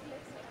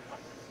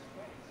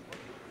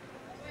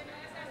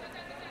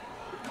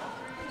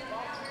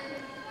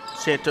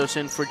 Santos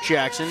in for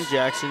Jackson.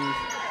 Jackson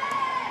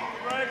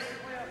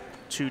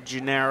to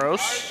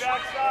Generos.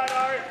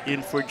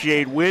 In for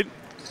Jade Wint.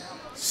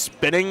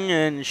 Spinning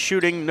and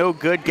shooting, no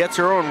good. Gets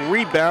her own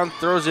rebound,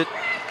 throws it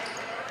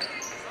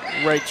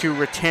right to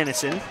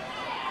Ratanison.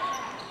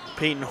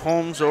 Peyton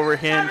Holmes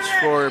overhands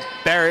for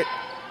Barrett.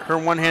 Her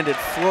one-handed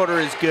floater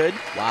is good.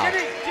 Wow.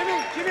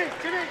 Jimmy.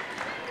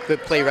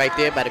 Good play right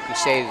there by the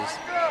Crusaders.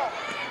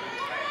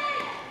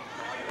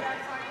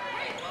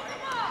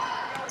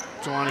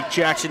 Jalani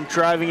Jackson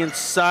driving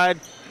inside.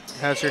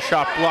 Has her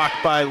shot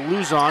blocked by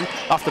Luzon.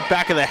 Off the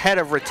back of the head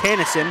of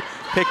Ratanison.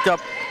 Picked up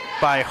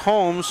by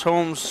Holmes.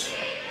 Holmes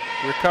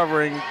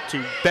recovering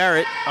to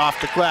Barrett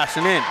off the glass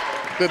and in.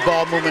 Good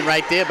ball movement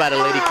right there by the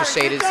Lady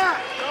Crusaders.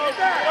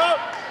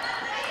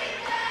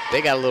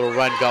 They got a little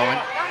run going.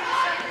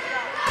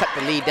 Cut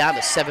the lead down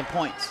to 7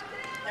 points.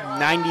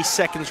 90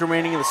 seconds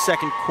remaining in the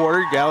second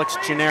quarter. Alex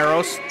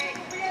Generos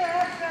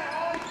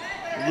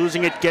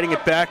losing it, getting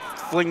it back,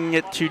 flinging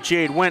it to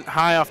Jade Wint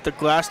high off the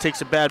glass,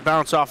 takes a bad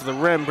bounce off of the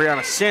rim.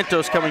 Brianna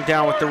Santos coming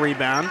down with the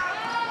rebound.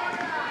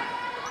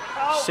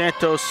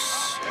 Santos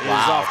is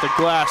off the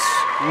glass,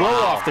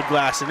 low off the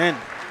glass and in.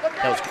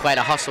 That was quite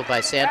a hustle by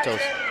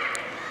Santos.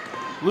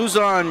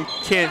 Luzon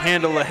can't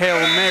handle a Hail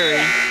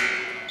Mary.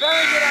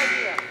 Very good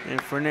idea.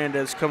 And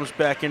Fernandez comes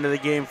back into the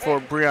game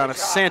for Brianna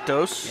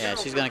Santos. Yeah,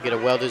 she's going to get a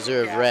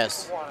well-deserved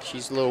rest.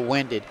 She's a little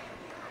winded.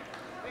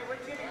 Hey,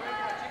 what Jimmy?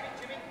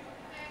 Jimmy?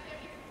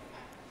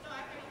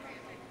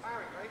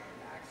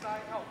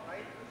 Backside help,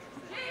 right?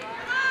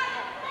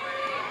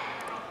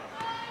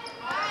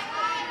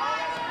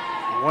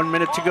 1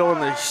 minute to go in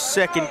the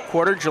second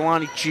quarter.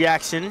 Jalani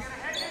Jackson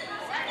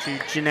to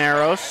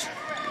Gennaros.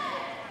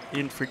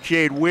 In for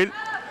Jade Wint.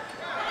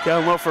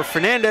 Down low for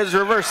Fernandez.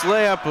 Reverse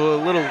layup. A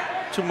little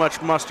too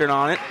much mustard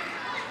on it.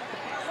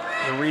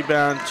 The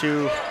rebound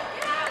to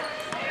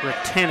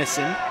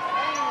Ratannison.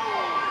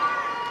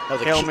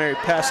 Hail Mary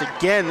pass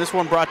again. This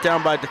one brought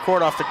down by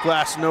DeCourt off the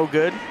glass. No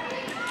good.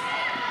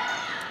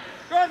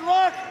 Good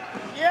look.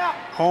 Yeah.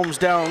 Holmes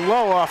down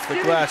low off the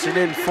glass and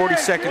in. 40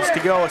 seconds to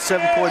go. A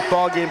 7-point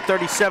ball game.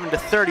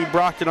 37-30.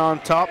 Brockton on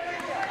top.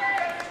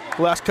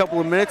 The last couple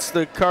of minutes,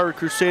 the Carver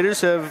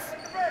Crusaders have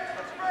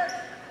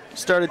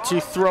started to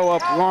throw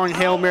up long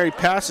Hail Mary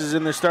passes,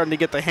 and they're starting to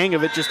get the hang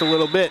of it just a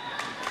little bit.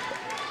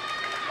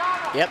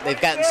 Yep, they've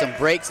gotten some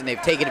breaks, and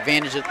they've took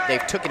advantage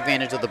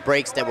of the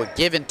breaks that were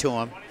given to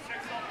them,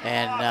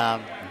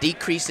 and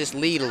decreased this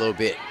lead a little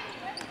bit.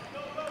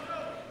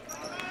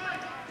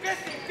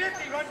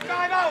 50, run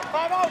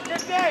 5-out,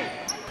 50.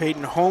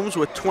 Peyton Holmes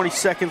with 20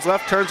 seconds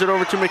left turns it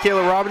over to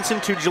Michaela Robinson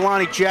to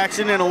Jelani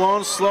Jackson, and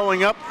alone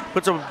slowing up,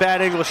 puts up a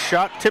bad angle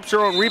shot, tips her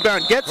own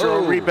rebound, gets her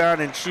own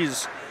rebound, and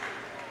she's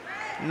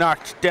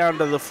knocked down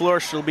to the floor.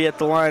 She'll be at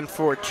the line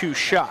for 2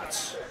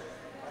 shots.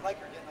 I like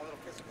her getting a little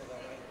physical though,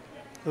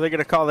 right? They're going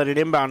to call that an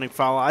inbounding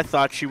foul. I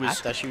thought she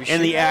was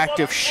in the act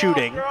of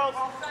shooting.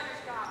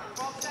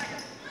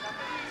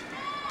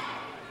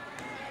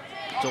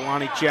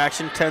 Jelani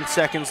Jackson, 10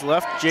 seconds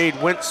left.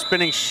 Jade Wint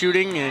spinning,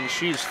 shooting, and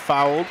she's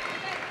fouled.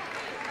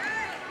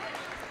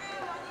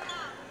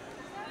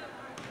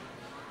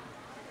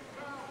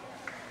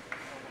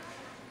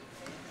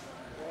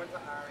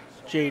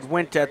 Jade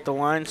Wint at the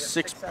line,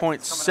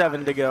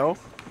 6.7 to go.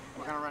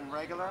 We're gonna run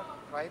regular,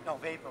 right? No,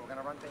 vapor. We're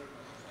gonna run vapor.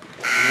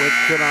 Wint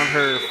good on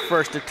her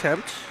first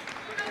attempt.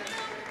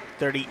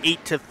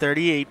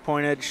 38-30,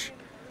 8-point edge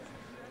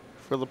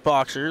for the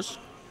Boxers.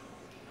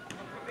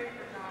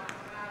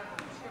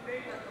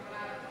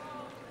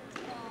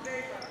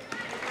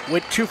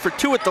 Wint 2 for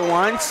 2 at the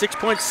line,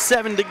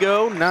 6.7 to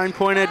go,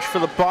 9-point edge for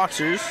the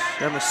Boxers.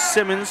 Emma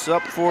Simmons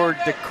up for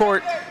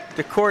DeCourt.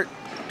 DeCourt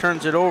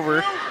turns it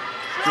over,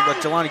 but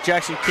Jelani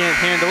Jackson can't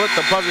handle it.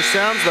 The buzzer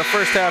sounds. The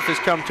first half has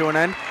come to an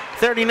end.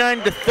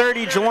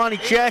 39-30.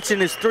 Jelani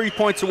Jackson is 3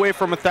 points away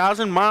from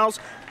 1,000. Miles,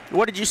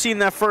 what did you see in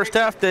that first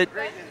half? That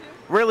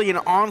really an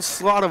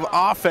onslaught of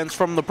offense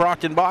from the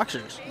Brockton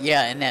Boxers.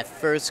 Yeah, in that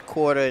first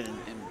quarter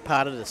and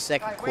part of the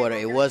second quarter,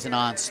 it was an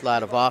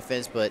onslaught of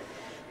offense, but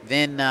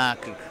then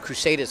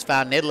Crusaders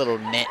found their little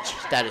niche,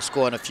 started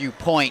scoring a few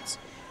points,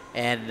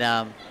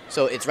 and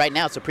so right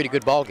now it's a pretty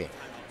good ball game.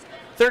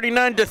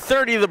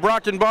 39-30, the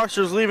Brockton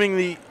Boxers leading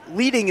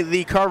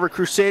the Carver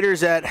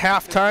Crusaders at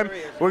halftime.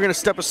 We're going to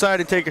step aside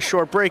and take a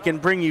short break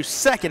and bring you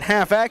second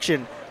half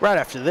action right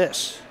after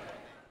this.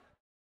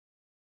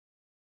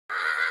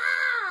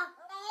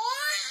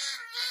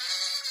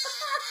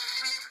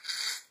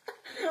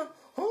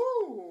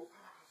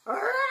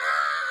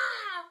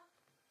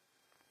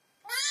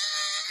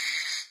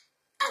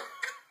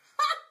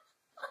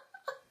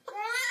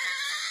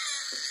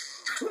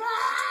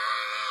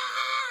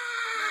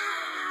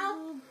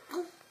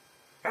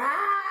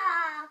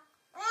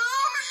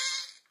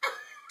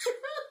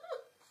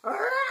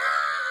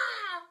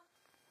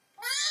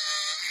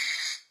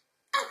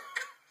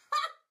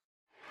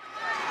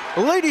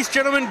 Ladies,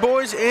 gentlemen,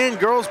 boys, and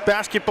girls,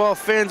 basketball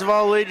fans of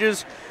all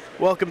ages,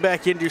 welcome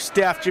back into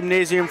Staff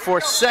Gymnasium for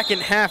second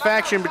half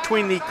action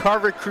between the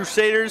Carver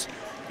Crusaders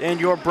and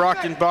your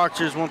Brockton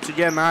Boxers. Once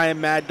again, I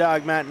am Mad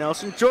Dog Matt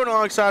Nelson, joined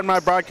alongside my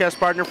broadcast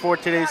partner for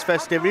today's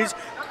festivities,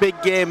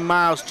 big game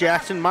Miles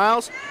Jackson.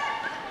 Miles,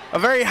 a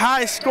very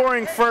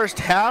high-scoring first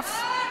half,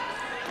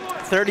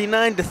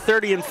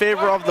 39-30 in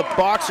favor of the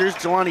Boxers.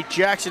 Jelani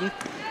Jackson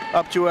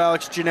up to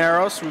Alex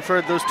Gennaros. We've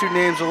heard those two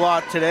names a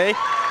lot today.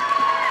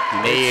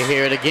 And there you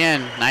hear it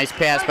again. Nice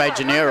pass by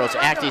Gennaros.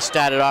 Actually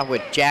started off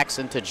with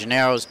Jackson to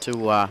Gennaros to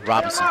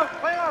Robinson.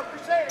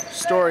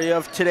 Story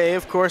of today,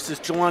 of course, is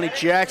Jelani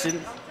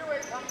Jackson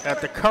at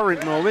the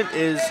current moment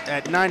is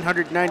at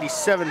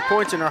 997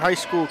 points in her high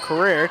school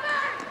career.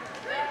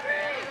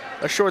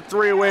 A short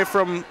 3 away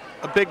from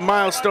a big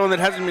milestone that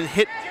hasn't been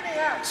hit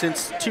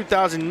since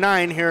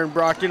 2009 here in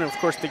Brockton. Of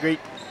course, the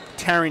great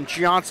Taryn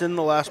Johnson,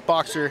 the last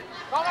boxer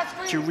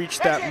to reach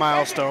that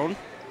milestone.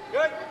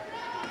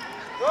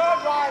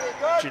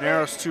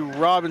 Gennaros to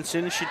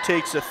Robinson. She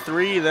takes a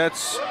 3.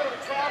 That's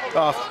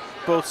off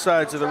both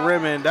sides of the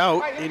rim and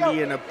out.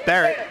 Indiana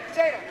Barrett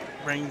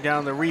bringing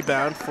down the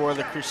rebound for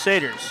the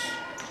Crusaders.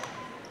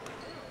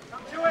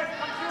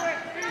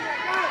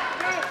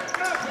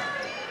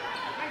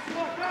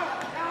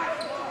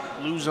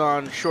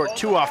 Luzon short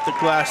 2 off the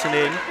glass and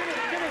in.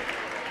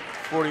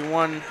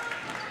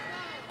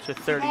 to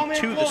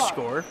 32 the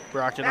score.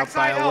 Brockton up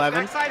by Backside help,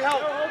 11. backside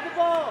help. Hold the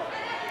ball.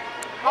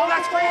 Hold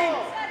that screen.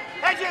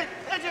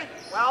 Hedge it.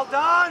 Well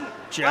done.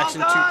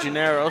 Jackson well to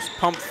Gennaros.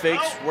 Pump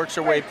fakes, works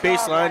her way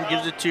baseline,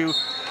 gives it to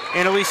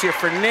Annalicia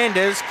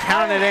Fernandez.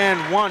 Count it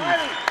and 1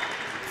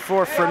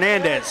 for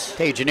Fernandez.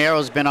 Hey,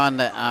 Gennaro's been on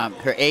the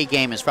her A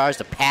game as far as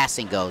the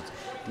passing goes.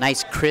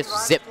 Nice, crisp,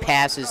 zip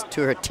passes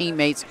to her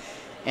teammates,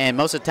 and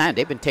most of the time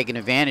they've been taking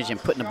advantage and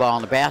putting the ball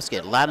in the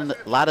basket. A lot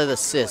of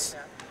assists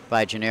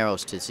by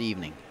Gennaros this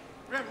evening.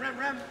 Rim.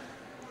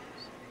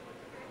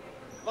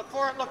 Look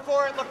for it,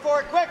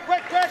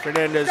 quick.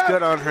 Fernandez Go.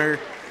 good on her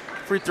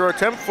free throw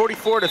attempt,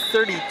 44 to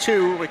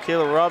 32.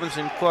 Michaela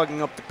Robinson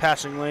plugging up the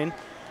passing lane,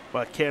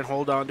 but can't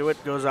hold on to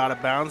it, goes out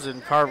of bounds,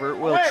 and Carver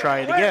will try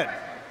it again.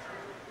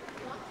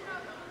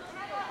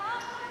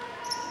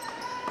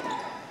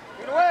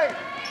 Get away.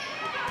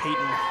 Peyton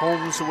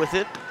Holmes with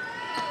it,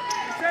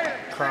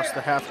 across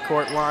the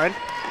half-court line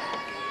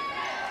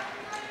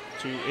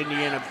to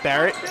Indiana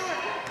Barrett.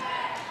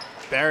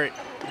 Barrett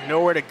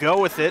nowhere to go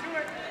with it,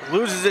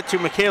 loses it to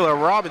Michaela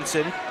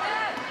Robinson.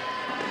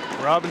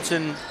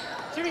 Robinson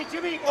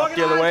Jimmy, up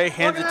the other way,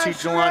 hands it to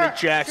Jalani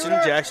Jackson.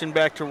 Jackson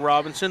back to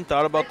Robinson,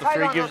 thought about the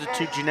three, gives it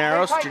to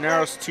Gennaros.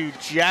 Gennaros to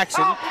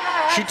Jackson.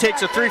 She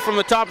takes a three from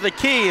the top of the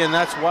key, and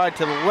that's wide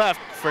to the left.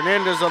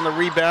 Fernandez on the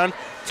rebound,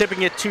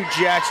 tipping it to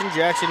Jackson.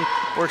 Jackson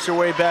works her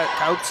way back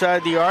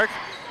outside the arc,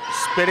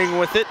 spinning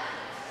with it,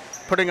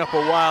 putting up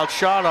a wild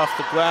shot off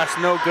the glass,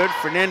 no good.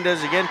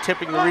 Fernandez again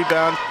tipping the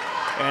rebound,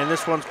 and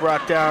this one's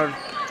brought down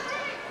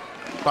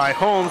by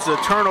Holmes. The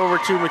turnover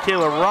to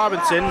Michaela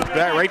Robinson.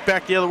 Right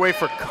back the other way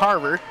for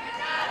Carver.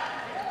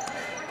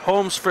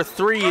 Holmes for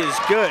three is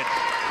good.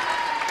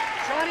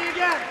 Johnny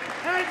again.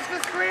 Heads the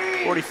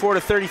screen. 44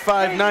 to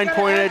 35,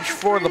 9-point edge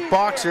for the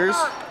Boxers.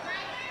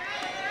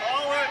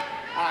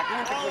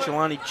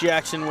 Jalani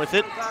Jackson with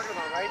it.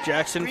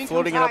 Jackson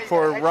floating it up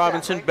for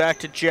Robinson. Back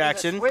to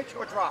Jackson. Switch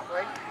or drop,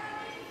 right?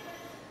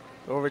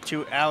 Over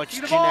to Alex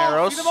See the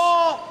ball.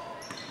 Gennaros.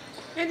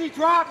 Indy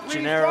drop,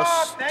 please drop.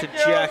 Gennaros to Thank you.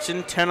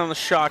 Jackson, 10 on the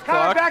shot Come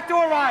clock. back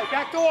door, right?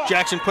 Back door.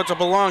 Jackson puts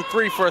up a long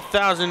three for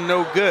 1,000,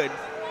 no good.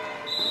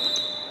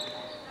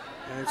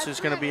 And it's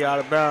just going to be out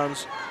of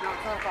bounds No,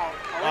 it's not a foul.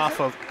 Oh, off is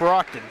it? of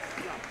Brockton. Is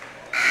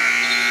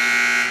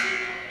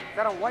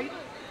that a white?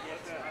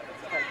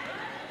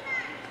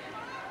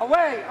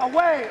 Away.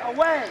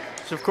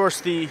 So, of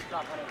course, the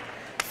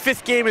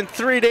fifth game in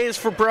 3 days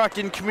for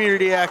Brockton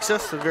Community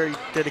Access, a very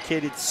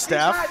dedicated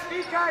staff.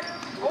 Deep cut.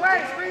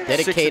 Away, screen.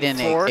 Dedicated and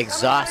 6-4.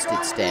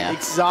 exhausted staff.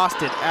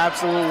 Exhausted,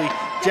 absolutely.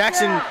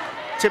 Jackson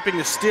tipping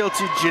the steal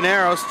to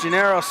Gennaros.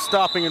 Gennaros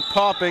stopping and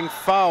popping,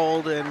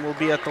 fouled, and will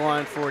be at the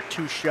line for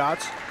 2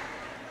 shots.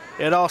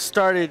 It all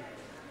started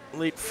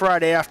late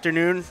Friday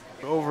afternoon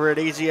over at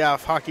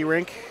AZF Hockey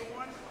Rink.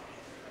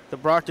 The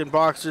Brockton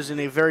Boxers in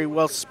a very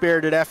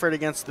well-spirited effort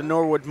against the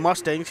Norwood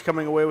Mustangs,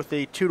 coming away with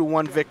a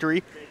 2-1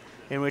 victory,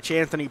 in which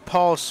Anthony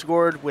Paul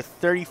scored with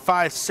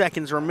 35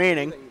 seconds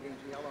remaining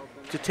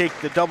to take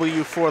the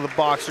W for the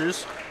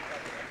Boxers.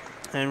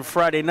 And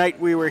Friday night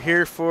we were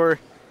here for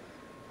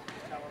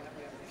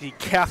the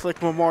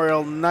Catholic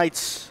Memorial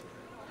Knights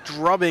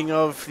drubbing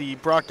of the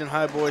Brockton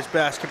High Boys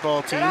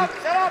basketball team.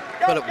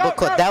 But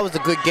that was a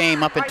good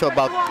game up until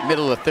about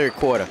middle of the third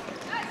quarter.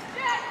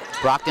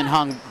 Brockton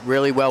hung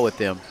really well with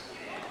them.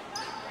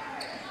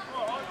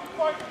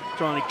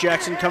 Jalani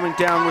Jackson coming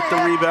down with the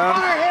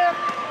rebound.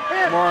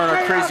 More on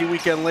our crazy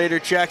weekend later.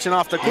 Jackson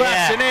off the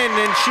glass and in,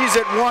 and she's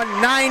at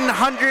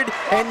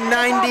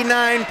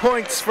 999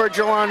 points for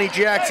Jalani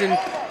Jackson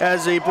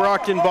as a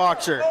Brockton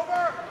Boxer.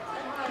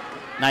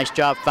 Nice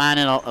job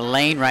finding a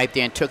lane right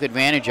there and took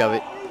advantage of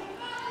it.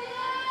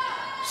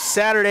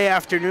 Saturday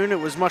afternoon, it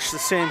was much the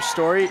same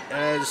story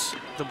as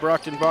the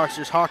Brockton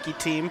Boxers hockey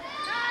team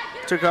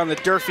took on the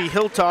Durfee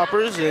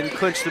Hilltoppers and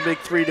clinched the Big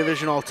 3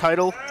 divisional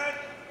title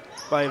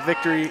by a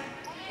victory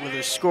with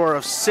a score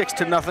of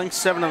 6-0,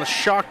 7 on the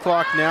shot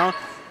clock now.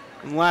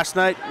 And last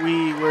night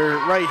we were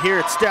right here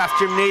at Staff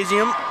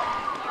Gymnasium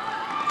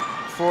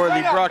for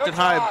the Brockton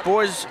High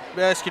boys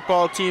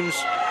basketball team's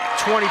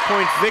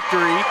 20-point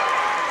victory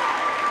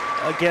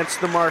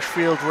against the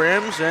Marshfield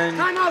Rams. And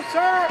Timeout,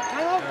 sir.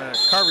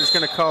 Timeout. Carver's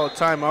going to call a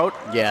timeout.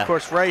 Yeah. Of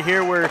course, right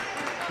here we've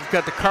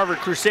got the Carver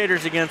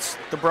Crusaders against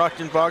the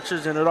Brockton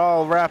Boxers, and it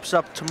all wraps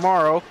up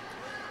tomorrow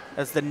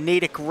as the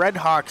Natick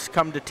Redhawks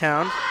come to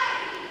town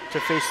to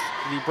face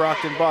the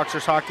Brockton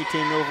Boxers hockey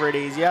team over at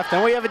AZF.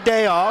 Then we have a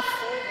day off.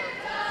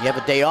 You have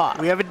a day off.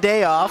 We have a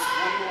day off.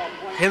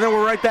 And then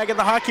we're right back at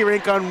the hockey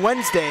rink on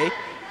Wednesday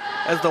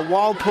as the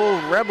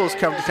Walpole Rebels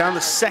come to town, the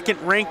second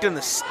ranked in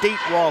the state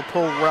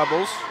Walpole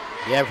Rebels.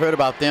 Yeah, I've heard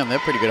about them. They're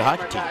a pretty good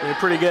hockey team. They're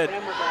pretty good.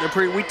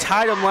 We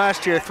tied them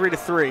last year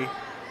 3-3.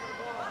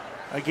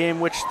 A game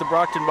which the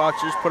Brockton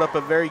Boxers put up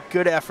a very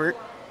good effort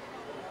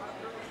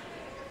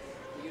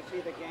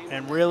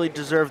and really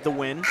deserved the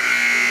win.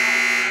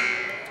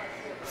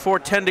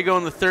 4:10 to go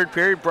in the third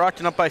period.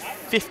 Brockton up by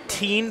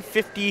 15,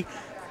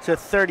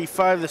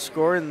 50-35 the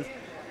score, and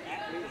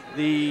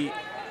the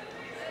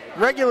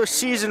Regular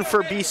season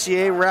for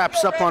BCA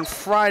wraps up on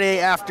Friday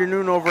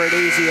afternoon over at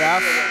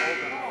AZF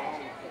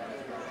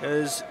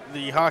as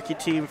the hockey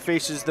team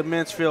faces the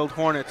Mansfield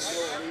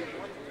Hornets.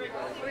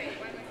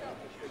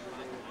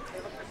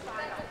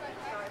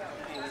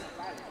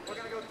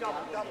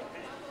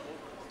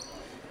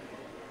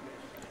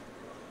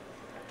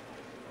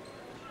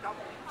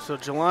 So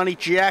Jalani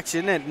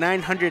Jackson at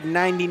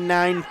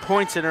 999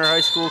 points in her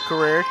high school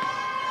career.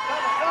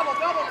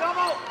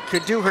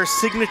 Could do her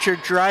signature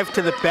drive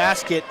to the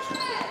basket,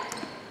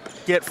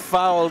 get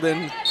fouled,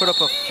 and put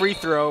up a free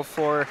throw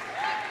for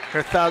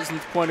her 1,000th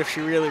point if she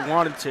really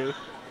wanted to.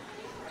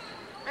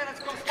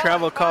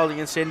 Travel called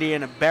against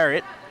Indiana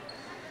Barrett.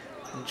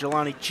 And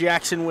Jalani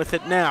Jackson with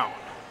it now.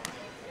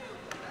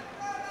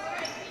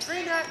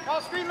 Screen that. Call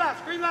screen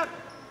left. Screen left.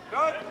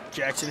 Good.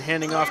 Jackson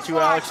handing off to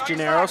Alex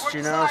Gennaros.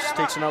 Gennaros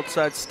takes an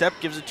outside step,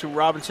 gives it to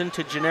Robinson,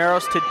 to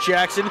Gennaros, to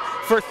Jackson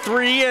for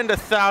 3 and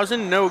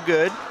 1,000. No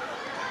good.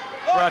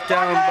 Brought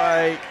down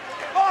by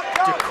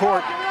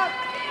DeCourt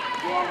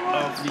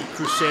of the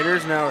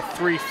Crusaders. Now a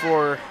 3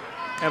 for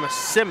Emma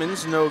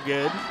Simmons. No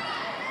good.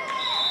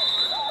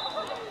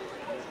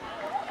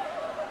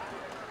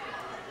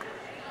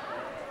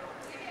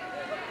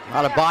 A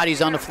lot of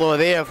bodies on the floor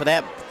there for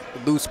that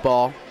loose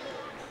ball.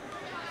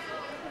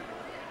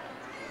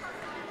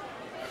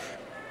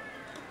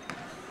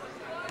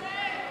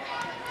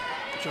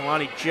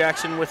 Jalani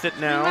Jackson with it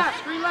now.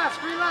 Screen left,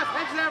 screen left.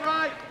 Hedge that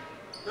right.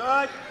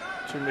 Good.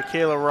 To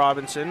Michaela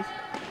Robinson.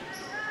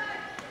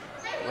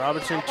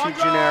 Robinson to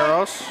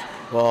Gennaros.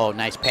 Whoa,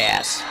 nice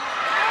pass.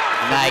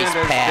 Nice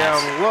Hernandez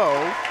pass. down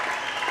low.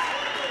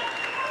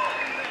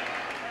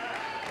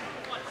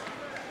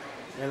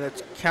 And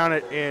that's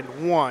counted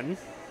and 1.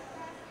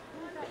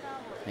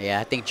 Yeah,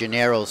 I think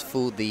Gennaros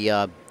fooled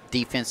the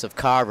defensive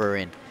Carver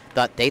and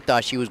they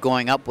thought she was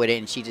going up with it,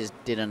 and she just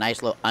did a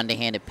nice little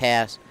underhanded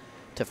pass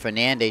to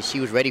Fernandez. She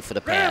was ready for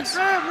the pass.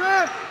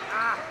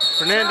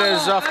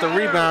 Fernandez off the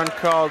rebound,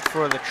 called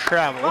for the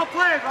travel. Well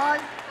played,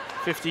 right?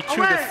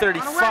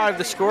 52-35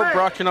 the score.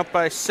 Brockton up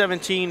by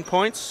 17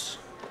 points.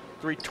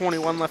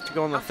 3:21 left to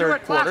go in the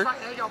third quarter.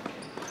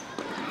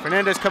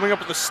 Fernandez coming up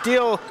with a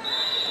steal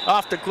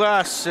off the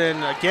glass,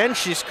 and again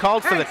she's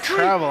called for the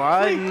travel.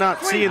 I'm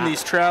not seeing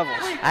these travels.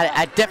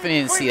 I definitely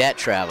didn't see that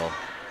travel.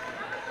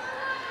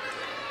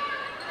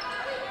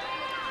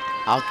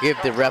 I'll give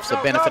the refs the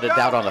benefit of the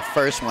doubt on the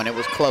first one. It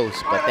was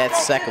close, but that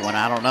second one,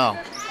 I don't know.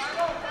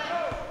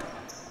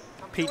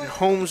 Peyton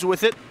Holmes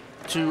with it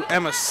to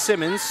Emma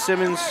Simmons.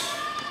 Simmons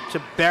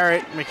to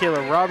Barrett.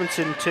 Michaela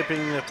Robinson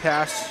tipping the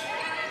pass,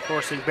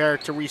 forcing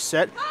Barrett to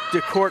reset.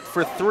 DeCourt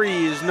for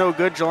 3 is no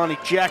good.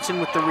 Jalani Jackson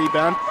with the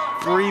rebound.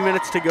 3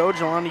 minutes to go.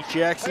 Jalani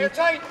Jackson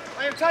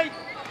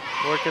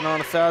working on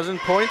 1,000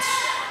 points.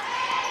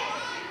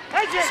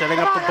 Setting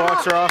up the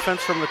boxer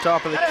offense from the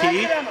top of the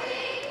key.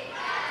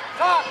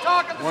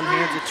 One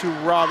hands it to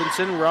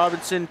Robinson.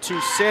 Robinson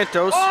to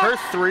Santos. Her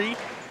 3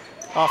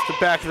 off the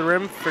back of the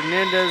rim.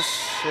 Fernandez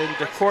and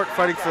DeCourt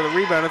fighting for the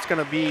rebound. It's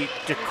going to be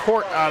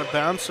DeCourt out of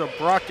bounds. So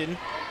Brockton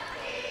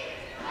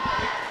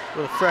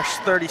with a fresh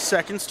 30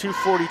 seconds.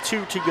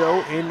 2:42 to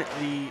go in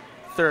the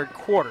third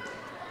quarter.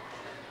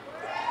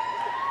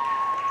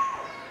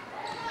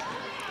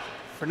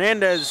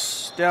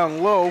 Fernandez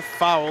down low,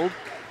 fouled.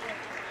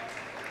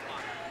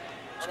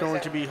 It's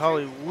going to be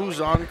Holly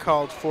Luzon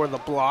called for the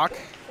block.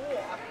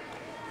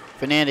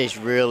 Fernandez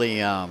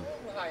really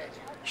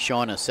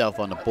showing herself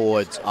on the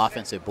boards,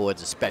 offensive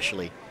boards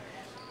especially.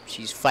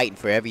 She's fighting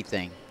for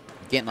everything,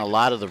 getting a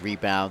lot of the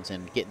rebounds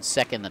and getting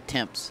second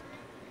attempts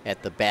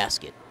at the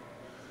basket.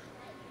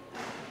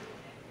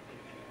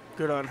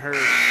 Good on her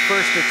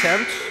first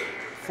attempt.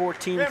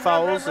 14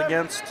 fouls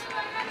against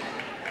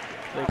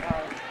the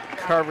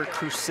Carver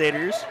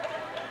Crusaders.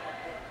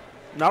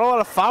 Not a lot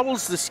of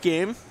fouls this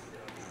game.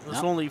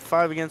 There's only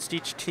 5 against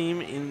each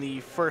team in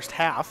the first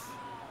half.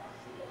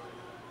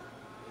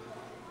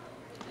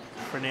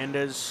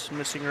 Fernandez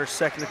missing her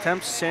second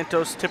attempt.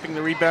 Santos tipping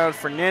the rebound.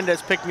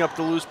 Fernandez picking up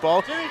the loose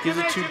ball. Gives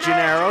it to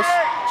Gennaros.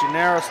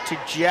 Gennaros to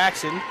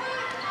Jackson.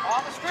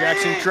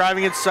 Jackson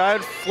driving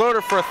inside. Floater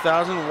for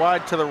 1,000.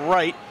 Wide to the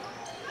right.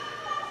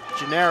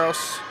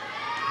 Gennaros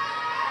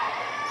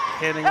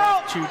handing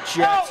off to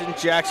Jackson.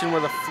 Jackson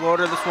with a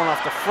floater. This one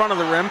off the front of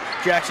the rim.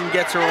 Jackson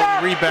gets her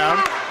own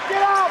rebound.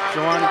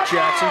 Jalani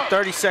Jackson,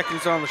 30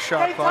 seconds on the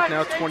shot clock.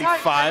 Now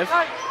 25.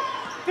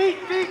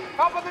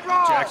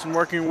 Jackson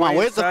working way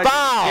where's the inside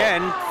foul?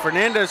 again.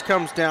 Fernandez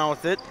comes down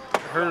with it.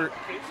 Her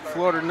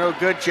floater no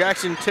good.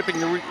 Jackson tipping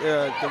the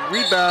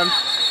rebound.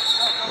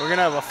 We're going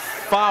to have a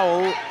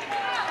foul.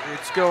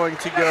 It's going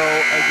to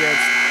go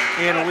against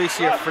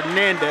Annalicia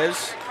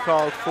Fernandez,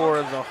 called for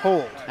the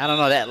hold. I don't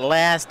know, that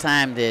last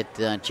time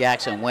that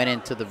Jackson went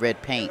into the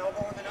red paint.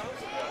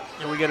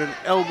 And we get an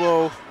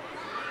elbow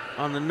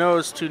on the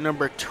nose to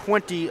number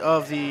 20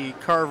 of the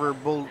Carver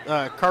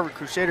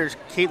Crusaders,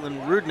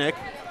 Caitlin Rudnick.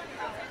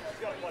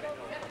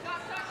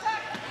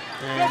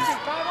 And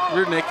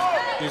Rudnick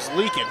is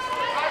leaking.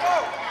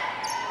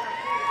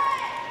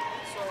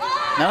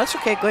 No, that's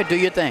okay. Go ahead, do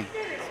your thing.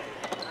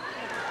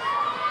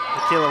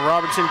 The Kayla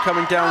Robinson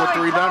coming down with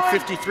the rebound,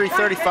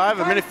 53-35,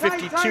 a minute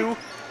 52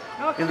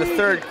 in the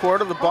third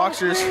quarter. The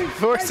Boxers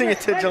forcing it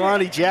to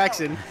Jalani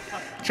Jackson,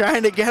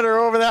 trying to get her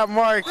over that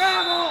mark.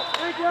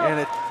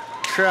 And a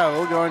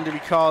travel going to be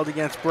called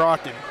against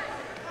Brockton.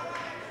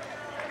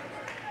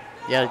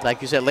 Yeah,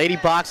 like you said, Lady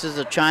Boxers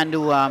are trying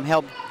to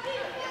help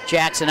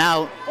Jackson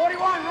out.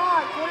 41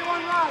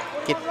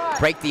 right.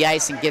 Break the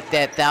ice and get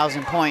that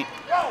 1,000-point.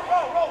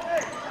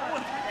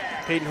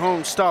 Peyton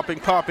Holmes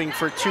stopping, popping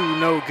for two,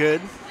 no good.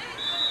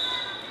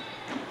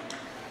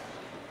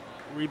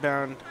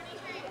 Rebound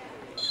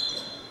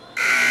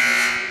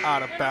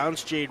out of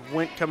bounds. Jade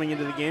Wint coming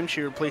into the game.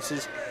 She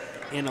replaces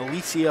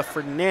Alicia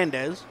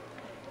Fernandez.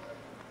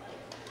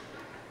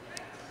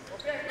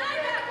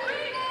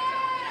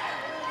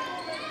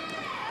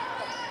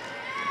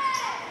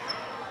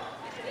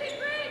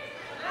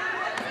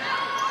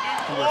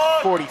 Number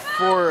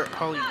 44,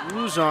 Holly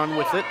Luzon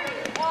with it.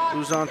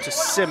 Luzon to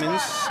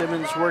Simmons.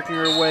 Simmons working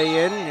her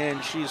way in,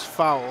 and she's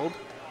fouled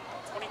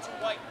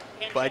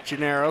by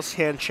Gennaros.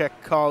 Hand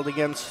check called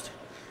against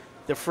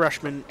the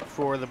freshman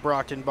for the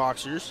Brockton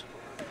Boxers.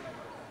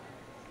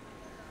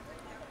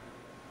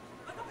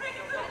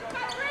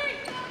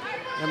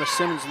 Emma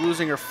Simmons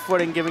losing her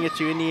footing, giving it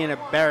to Indiana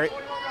Barrett.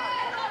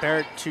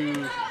 Barrett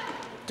to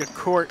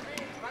DeCourt.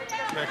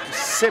 Back to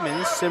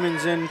Simmons.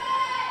 Simmons in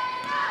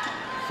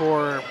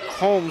for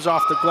Holmes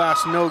off the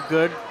glass, no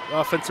good.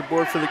 Offensive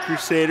board for the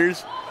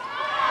Crusaders.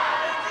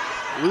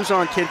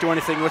 Luzon can't do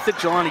anything with it.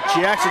 Jalani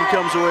Jackson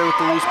comes away with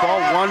the loose ball.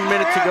 1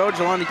 minute to go.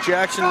 Jalani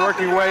Jackson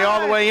working her way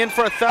all the way in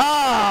for a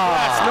foul.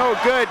 That's no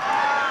good.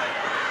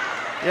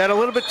 He had a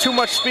little bit too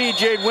much speed.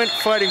 Jade Wint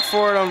fighting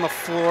for it on the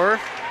floor.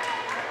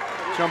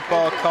 Jump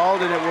ball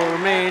called, and it will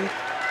remain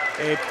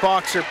a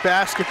Boxer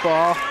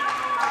basketball.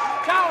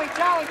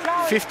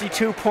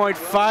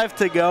 52.5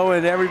 to go,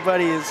 and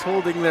everybody is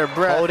holding their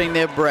breath. Holding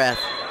their breath.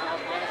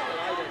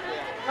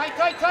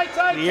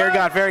 The air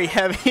got very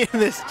heavy in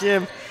this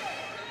gym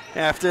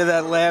after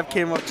that lab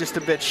came up just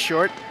a bit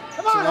short.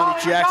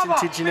 Jalani Jackson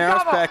to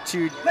Gennaros, back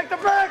to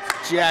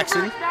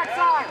Jackson.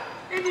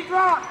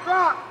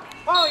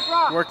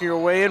 Working her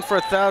way in for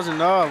 1,000.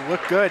 Oh,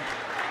 look good.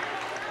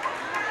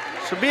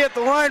 She'll be at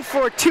the line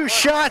for 2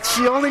 shots.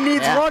 She only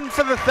needs one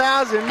for the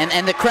 1,000.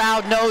 And the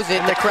crowd knows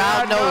it. The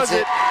crowd knows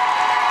it.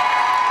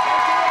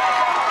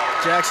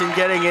 Jackson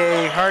getting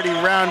a hearty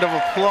round of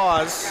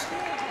applause.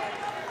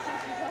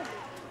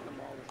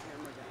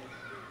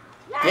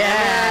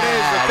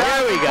 Yeah,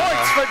 there we go.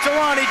 Points for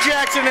Jalani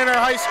Jackson in her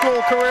high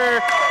school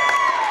career.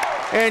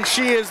 And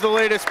she is the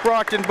latest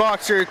Brockton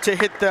Boxer to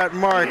hit that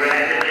mark. The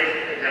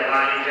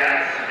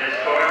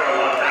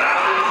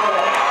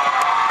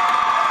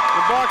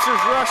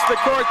Boxers rush the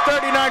court,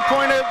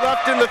 39.8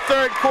 left in the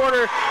third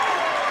quarter.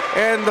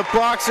 And the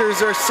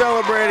Boxers are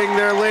celebrating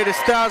their latest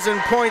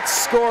 1,000-point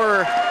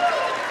scorer.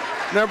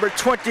 Number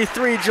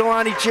 23,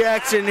 Jalani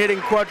Jackson,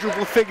 hitting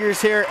quadruple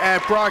figures here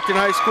at Brockton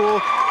High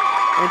School.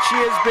 And she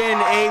has been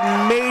a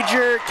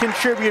major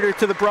contributor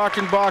to the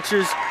Brockton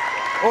Boxers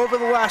over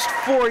the last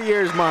 4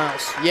 years,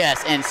 Miles.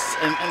 Yes, and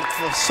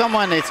for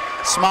someone that's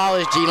small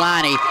as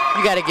Jalani,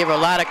 you got to give her a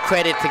lot of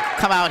credit to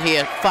come out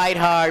here, fight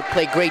hard,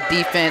 play great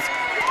defense,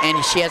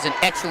 and she has an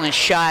excellent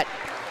shot,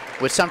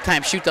 would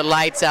sometimes shoot the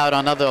lights out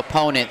on other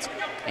opponents,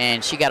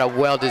 and she got a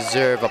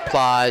well-deserved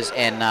applause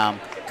and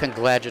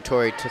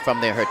congratulatory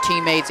from her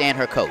teammates and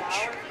her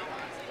coach.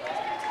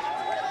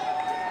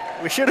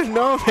 We should have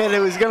known that it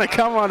was going to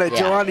come on a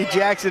Jalani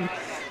Jackson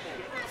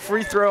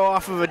free throw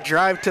off of a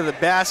drive to the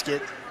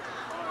basket.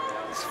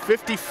 It's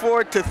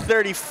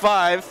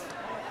 54-35.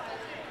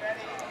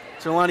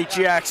 Jalani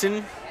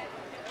Jackson,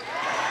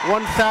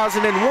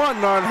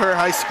 1,001 on her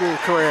high school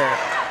career.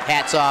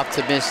 Hats off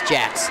to Miss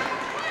Jackson.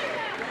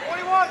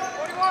 41.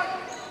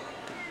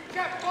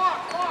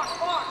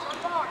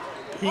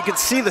 You could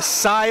see the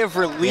sigh of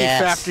relief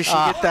after she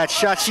hit that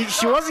shot. She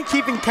wasn't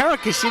keeping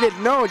count because she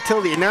didn't know until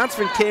the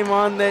announcement came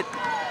on that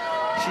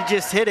she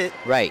just hit it.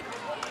 Right.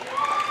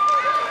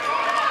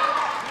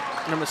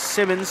 Number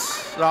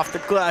Simmons off the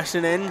glass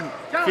and in.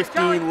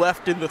 15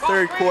 left in the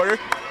third quarter.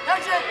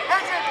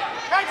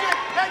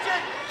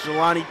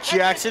 Jalani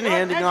Jackson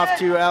handing off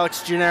to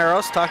Alex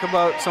Gennaros. Talk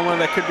about someone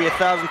that could be a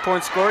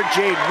 1,000-point scorer.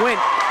 Jade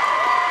Wint.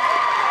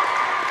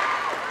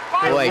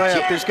 Boy,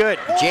 layup is good.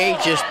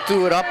 Jade just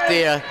threw it up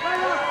there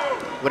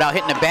without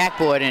hitting the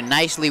backboard and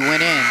nicely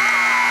went in.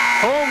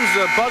 Holmes,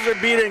 a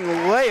buzzer-beating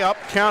layup.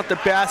 Count the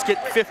basket,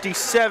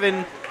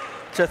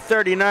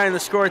 57-39. The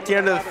score at the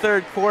end of the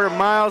third quarter.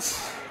 Miles,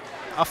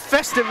 a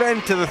festive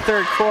end to the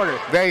third quarter.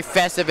 Very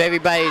festive.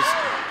 Everybody's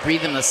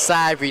breathing a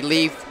sigh of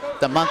relief.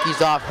 The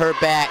monkey's off her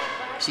back.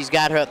 She's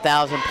got her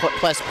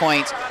 1,000-plus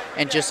points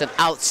and just an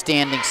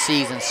outstanding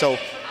season. So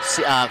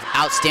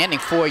outstanding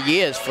 4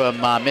 years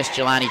from Miss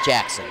Jalani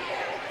Jackson.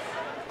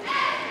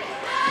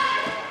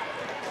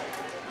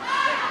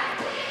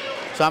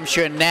 So I'm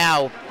sure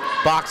now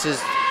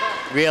Boxers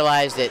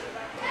realize that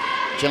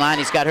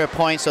Jelani's got her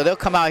points, so they'll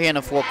come out here in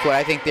the fourth quarter.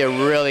 I think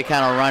they'll really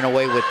kind of run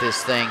away with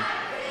this thing.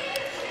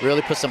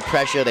 really put some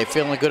pressure. They're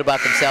feeling good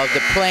about themselves.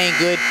 They're playing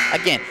good.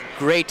 Again,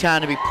 great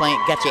time to be playing.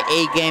 Got your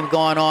A game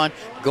going on,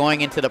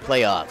 going into the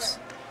playoffs.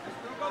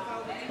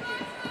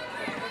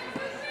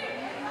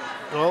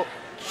 Well,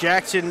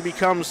 Jackson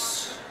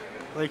becomes,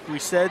 like we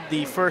said,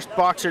 the first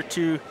boxer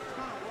to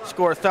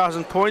score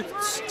 1,000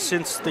 points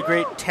since the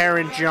great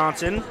Taron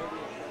Johnson.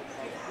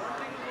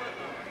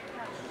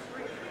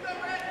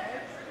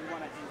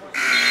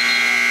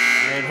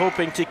 And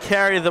hoping to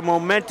carry the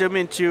momentum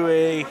into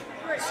a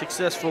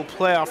successful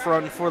playoff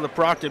run for the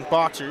Brockton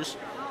Boxers.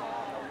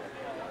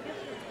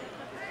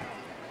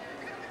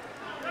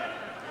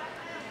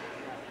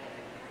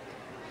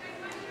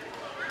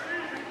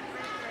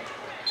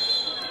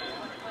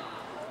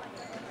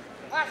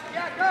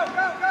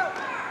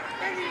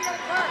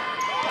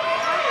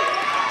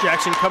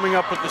 Jackson coming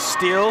up with the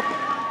steal,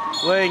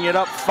 laying it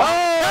up.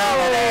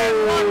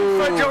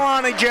 Oh! For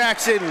Jalani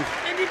Jackson.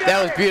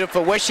 That was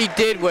beautiful. What she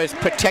did was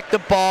protect the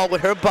ball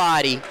with her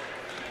body,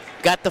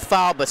 got the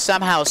foul, but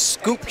somehow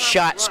scoop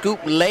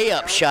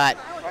layup shot,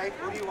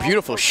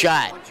 beautiful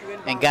shot,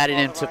 and got it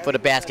into for the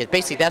basket.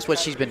 Basically, that's what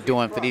she's been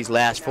doing for these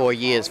last 4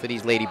 years for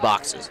these lady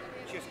boxers.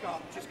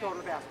 Just go to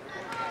the basket.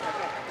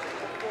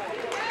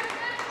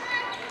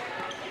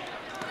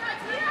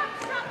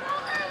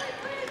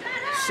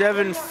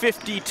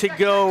 7:50 to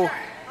go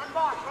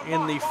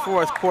in the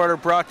fourth quarter.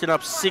 Brockton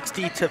up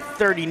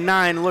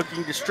 60-39,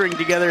 looking to string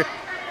together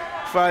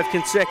 5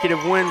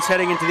 consecutive wins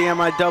heading into the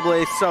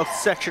MIAA South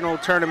Sectional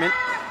Tournament.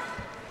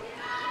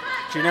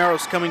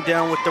 Gennaros coming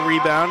down with the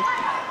rebound.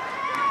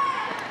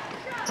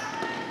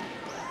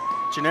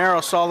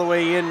 Gennaros all the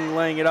way in,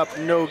 laying it up,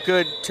 no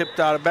good, tipped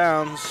out of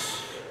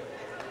bounds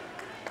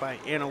by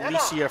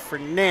Annalicia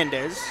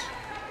Fernandez.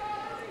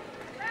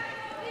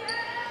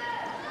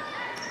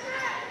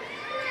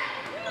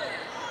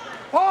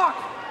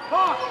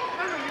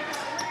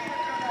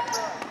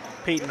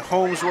 Peyton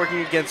Holmes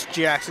working against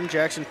Jackson.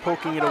 Jackson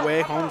poking it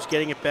away. Holmes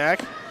getting it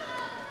back.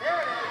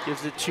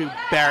 Gives it to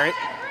Barrett.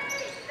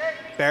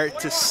 Barrett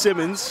to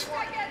Simmons.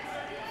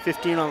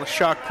 15 on the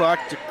shot clock.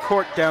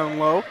 DeCourt down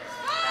low.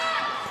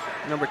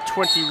 Number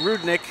 20,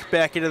 Rudnick,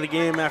 back into the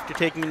game after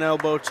taking an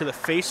elbow to the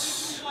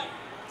face.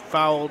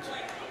 Fouled.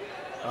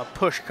 A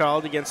push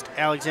called against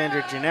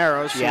Alexandra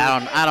Gennaros.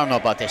 Yeah, I don't know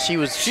about that. She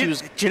was.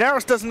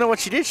 Gennaros doesn't know what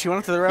she did. She went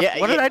up to the ref. Yeah,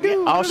 what did I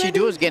do? All she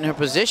do is get in her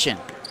position,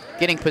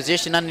 getting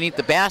position underneath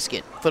the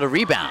basket for the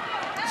rebound.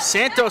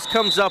 Santos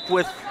comes up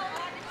with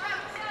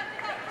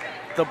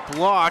the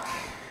block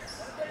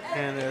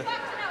and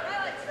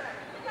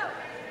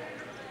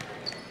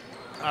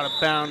out of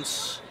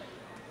bounds.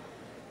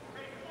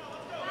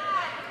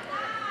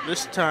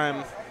 This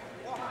time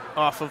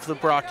off of the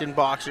Brockton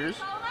Boxers.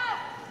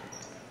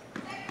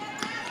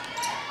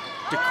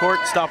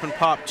 DeCourt stop and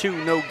pop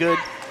 2, no good.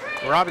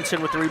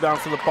 Robinson with the rebound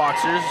for the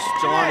Boxers.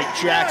 Jalani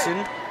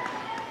Jackson.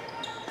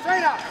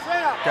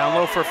 Down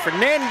low for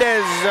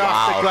Fernandez,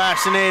 off the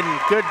glass and in.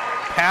 Good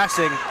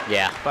passing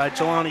by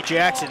Jalani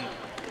Jackson.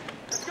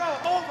 Let's go,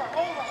 over.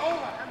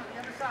 The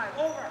other side,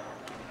 over.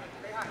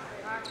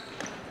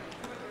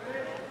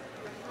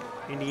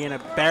 Indiana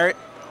Barrett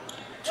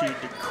to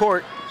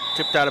DeCourt,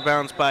 tipped out of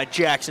bounds by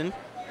Jackson.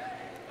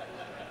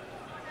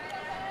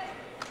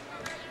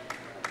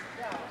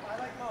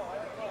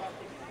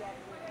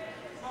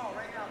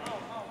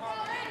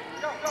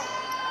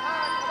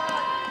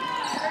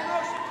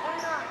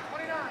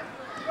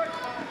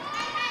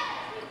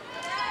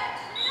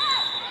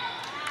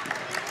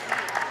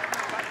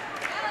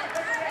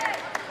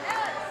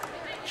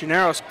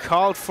 Gennaros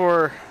called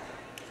for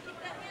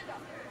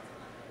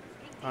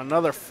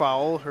another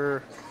foul,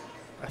 her,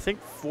 I think,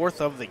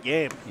 4th of the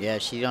game. Yeah,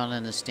 she don't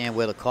understand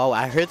where the call.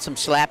 I heard some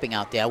slapping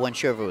out there. I wasn't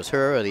sure if it was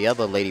her or the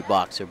other lady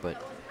boxer,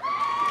 but.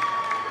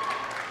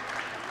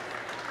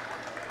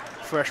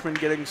 Freshman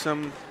getting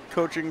some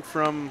coaching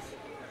from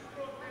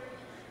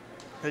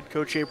head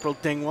coach April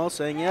Dingwell,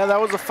 saying, yeah, that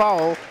was a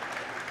foul.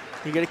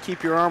 You got to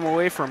keep your arm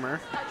away from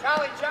her.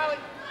 Charlie.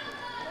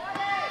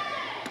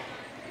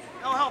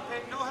 No help,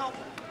 Pete, no help.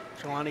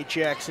 Jalani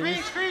Jackson.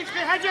 Screen,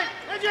 hedge it.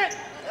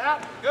 Yeah,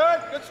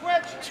 good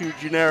switch. To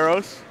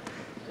Gennaros.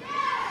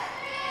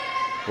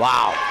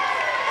 Wow.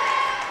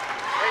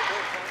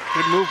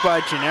 Good move by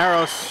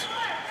Gennaros.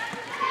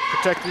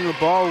 Protecting the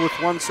ball with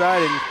one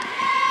side and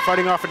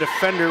fighting off a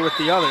defender with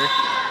the other.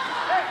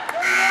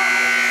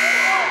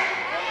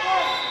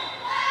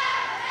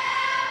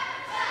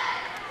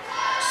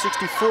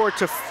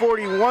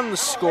 (64-41) the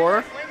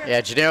score.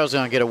 Yeah, Gennaro's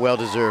gonna get a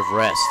well-deserved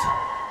rest.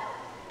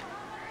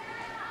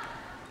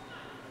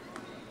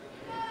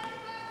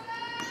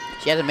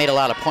 She hasn't made a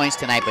lot of points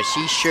tonight, but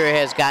she sure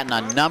has gotten a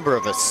number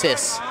of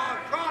assists.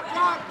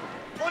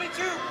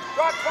 22.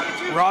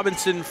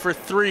 Robinson for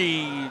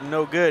 3,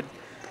 no good.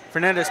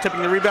 Fernandez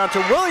tipping the rebound to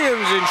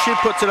Williams, and she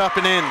puts it up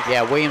and in.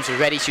 Yeah, Williams was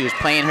ready. She was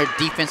playing her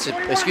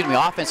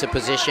offensive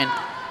position.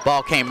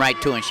 Ball came right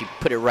to her, and she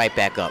put it right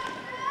back up.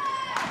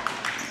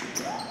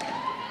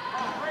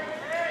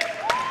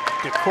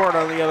 DeCourt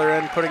on the other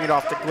end, putting it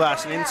off the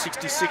glass and in.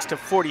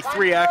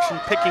 66-43 action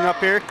picking up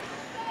here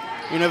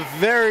in a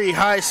very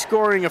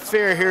high-scoring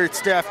affair here at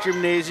Staff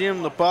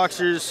Gymnasium. The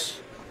Boxers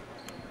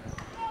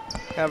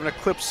haven't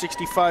eclipsed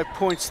 65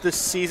 points this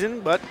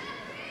season, but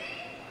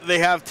they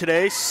have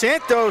today.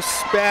 Santos,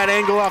 bad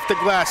angle off the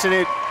glass, and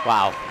it.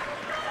 Wow.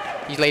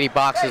 These lady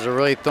boxers are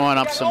really throwing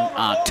up some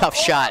tough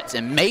shots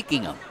and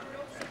making them.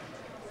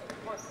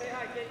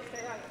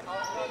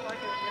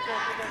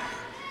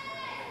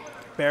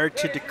 Barrett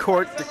to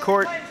DeCourt.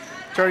 DeCourt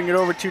turning it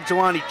over to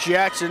Jalani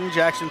Jackson.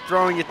 Jackson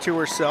throwing it to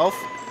herself.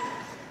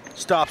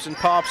 Stops and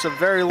pops a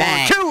very long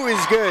Bang. two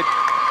is good.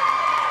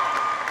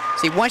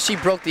 See, once she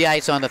broke the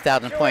ice on the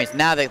 1,000 points,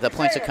 now the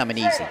points are coming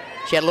easy.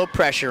 She had a little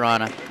pressure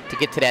on her to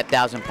get to that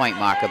 1,000-point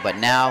marker, but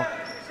now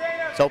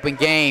it's open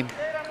game.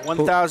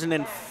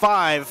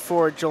 1,005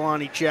 for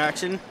Jalani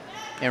Jackson.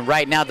 And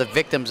right now the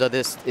victims of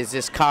this is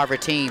this Carver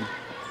team.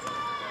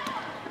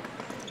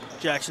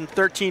 Jackson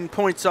 13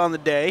 points on the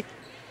day.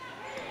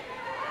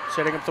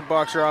 Setting up the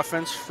Boxer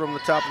offense from the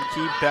top of the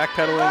key,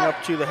 backpedaling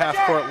up to the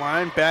half-court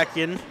line, back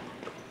in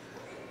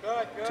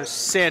to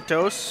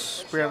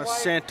Santos, Brianna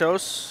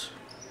Santos,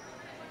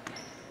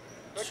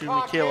 to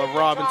Michaela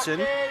Robinson.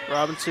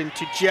 Robinson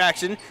to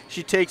Jackson.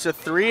 She takes a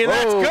three, and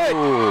that's good.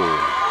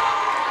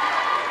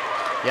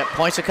 Yep,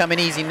 points are coming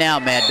easy now,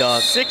 Mad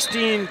Dog.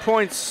 16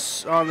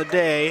 points on the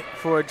day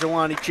for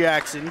Jalani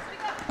Jackson.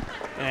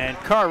 And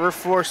Carver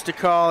forced to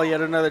call yet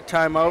another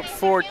timeout.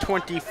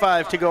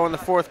 4:25 to go in the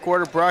fourth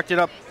quarter. Brockton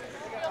up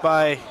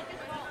by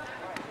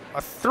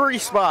a 3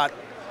 spot.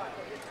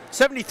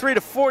 73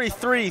 to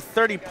 43,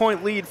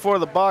 30-point lead for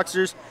the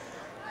Boxers.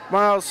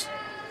 Miles,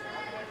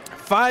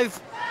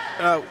 5,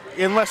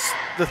 unless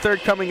the third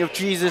coming of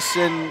Jesus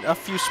and a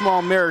few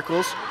small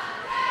miracles,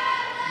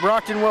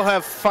 Brockton will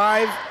have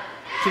 5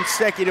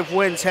 consecutive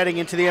wins heading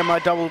into the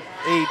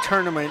MIAA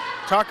tournament.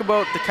 Talk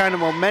about the kind of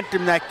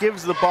momentum that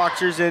gives the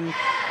Boxers and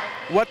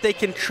what they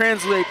can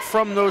translate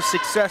from those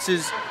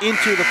successes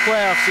into the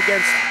playoffs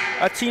against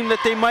a team that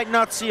they might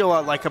not see a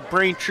lot, like a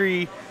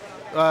Braintree,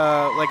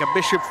 like a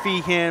Bishop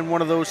Feehan,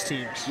 one of those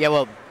teams. Yeah,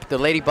 well, the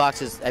Lady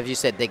Boxers, as you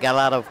said, they got a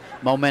lot of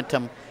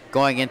momentum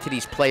going into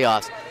these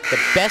playoffs. The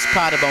best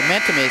part of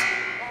momentum is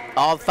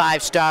all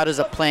 5 starters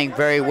are playing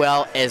very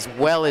well as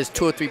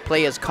 2 or 3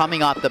 players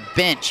coming off the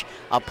bench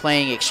are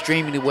playing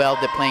extremely well.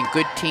 They're playing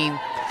good team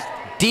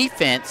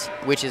defense,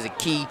 which is a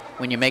key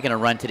when you're making a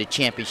run to the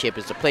championship,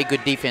 is to play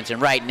good defense.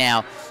 And right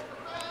now,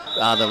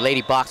 the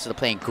Lady Boxers are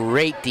playing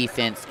great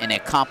defense, and they're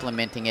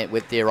complementing it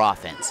with their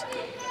offense.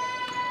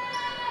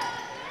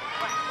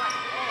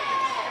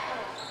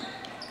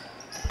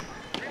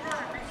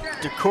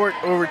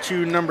 DeCourt over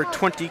to number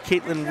 20,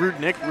 Caitlin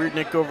Rudnick.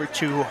 Rudnick over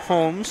to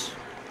Holmes.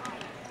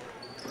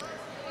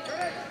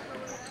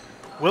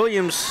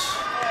 Williams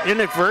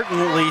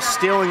inadvertently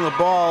stealing the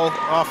ball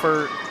off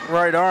her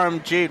right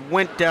arm. Jade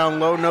went down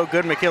low, no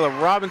good. Michaela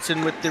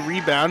Robinson with the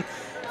rebound,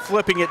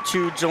 flipping it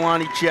to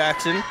Jalani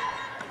Jackson.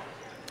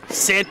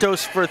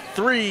 Santos for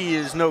 3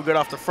 is no good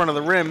off the front of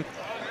the rim.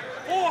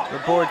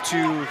 The board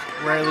to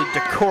Riley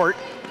DeCourt.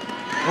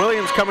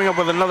 Williams coming up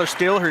with another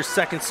steal, her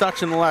second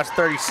such in the last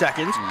 30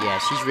 seconds. Yeah,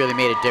 she's really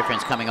made a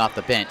difference coming off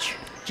the bench.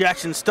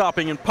 Jackson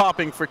stopping and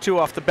popping for 2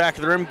 off the back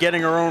of the rim,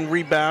 getting her own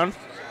rebound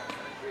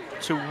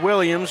to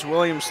Williams.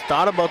 Williams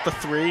thought about the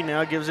 3,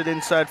 now gives it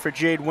inside for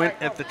Jade Wint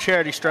at the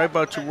charity stripe,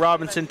 out to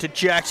Robinson to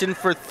Jackson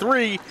for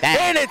 3,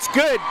 and it's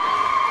good.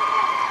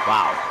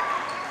 Wow,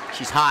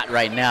 she's hot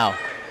right now.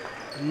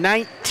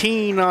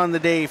 19 on the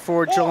day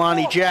for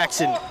Jalani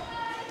Jackson,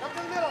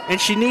 and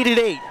she needed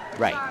 8.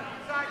 Right.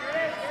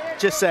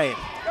 Just saying.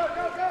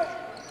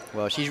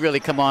 Well, she's really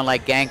come on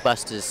like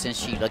gangbusters since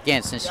she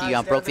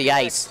broke the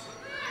ice.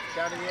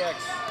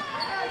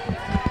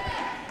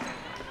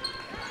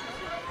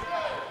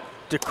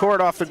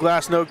 DeCourt off the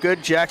glass, no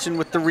good. Jackson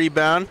with the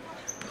rebound.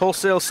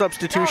 Wholesale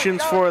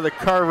substitutions for the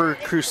Carver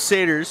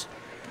Crusaders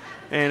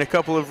and a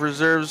couple of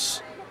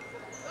reserves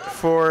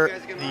for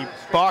the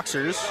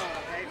Boxers.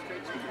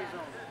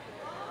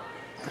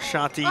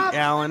 Ashanti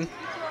Allen.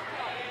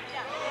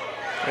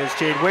 As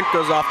Jade Wint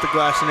goes off the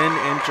glass and in,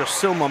 and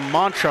Josilma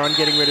Montron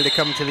getting ready to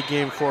come into the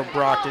game for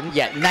Brockton.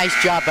 Yeah, nice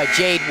job by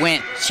Jade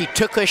Wint. She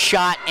took her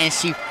shot and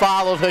she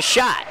followed her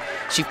shot.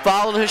 She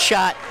followed her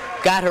shot,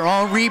 got her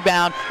own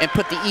rebound, and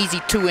put the easy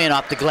 2 in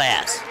off the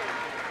glass.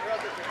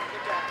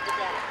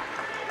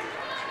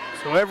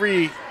 So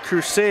every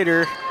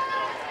Crusader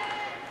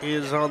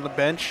is on the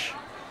bench.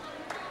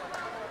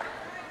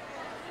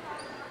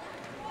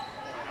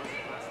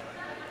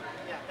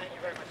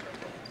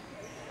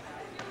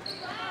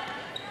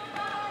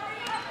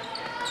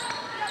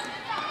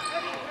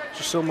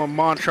 Josilma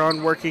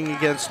Montron working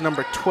against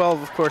number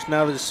 12. Of course,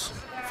 now there's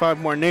 5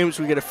 more names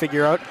we got to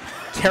figure out.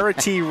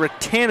 Karati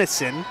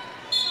Ratanison.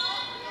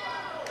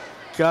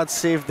 God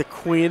save the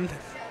Queen.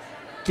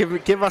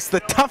 Give us the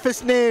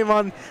toughest name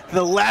on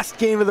the last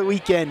game of the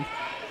weekend.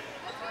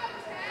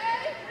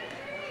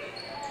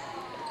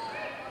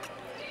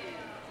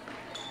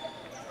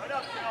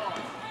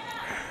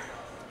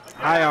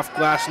 High off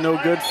glass,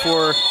 no good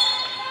for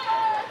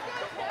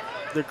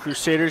the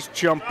Crusaders.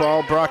 Jump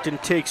ball, Brockton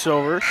takes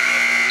over.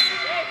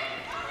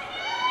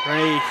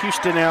 Renee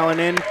Houston Allen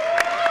in.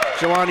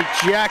 Jalani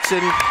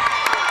Jackson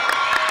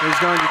is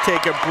going to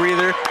take a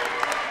breather.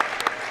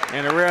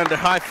 And a round of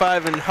high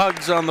five and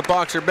hugs on the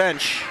Boxer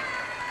bench.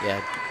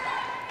 Yeah,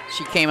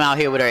 she came out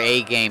here with her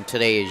A game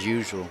today as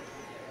usual.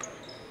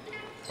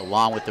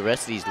 Along with the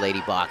rest of these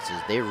lady boxers.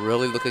 They're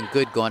really looking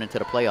good going into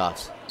the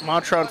playoffs.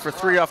 Montron for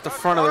 3 off the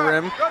front of the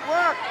rim.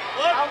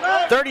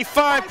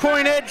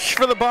 35-point edge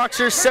for the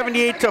Boxers,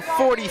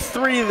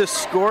 78-43 the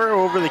score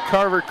over the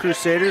Carver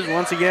Crusaders.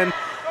 Once again,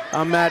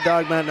 I'm Mad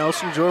Dog Matt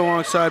Nelson, joined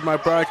alongside my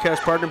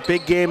broadcast partner,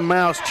 Big Game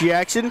Mouse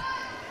Jackson.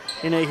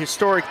 In a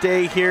historic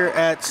day here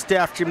at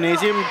Staff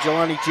Gymnasium,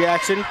 Jalani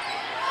Jackson,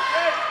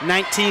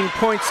 19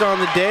 points on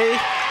the day.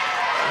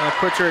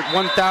 Puts her at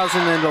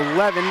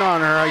 1,011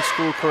 on her high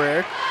school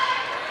career.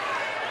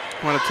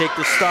 I want to take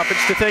this stoppage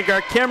to thank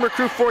our camera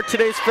crew for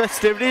today's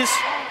festivities.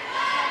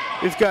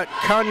 We've got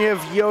Kanye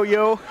of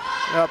Yo-Yo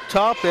up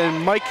top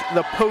and Mike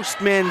the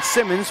Postman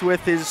Simmons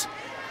with his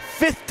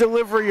 5th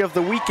delivery of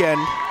the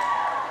weekend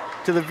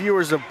to the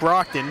viewers of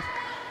Brockton.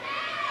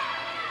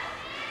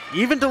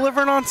 Even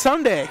delivering on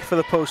Sunday for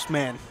the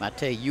Postman. I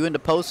tell you, you and the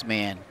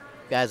Postman,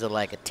 you guys are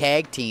like a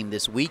tag team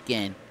this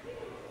weekend,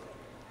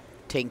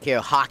 taking care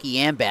of hockey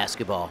and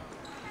basketball,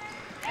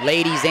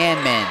 ladies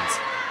and men's.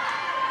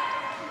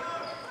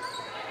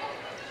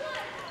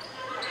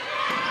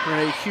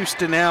 Renee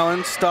Houston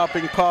Allen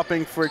stopping,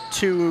 popping for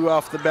 2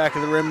 off the back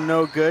of the rim,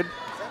 no good.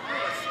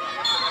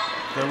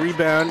 The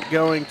rebound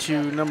going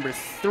to number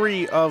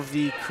 3 of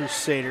the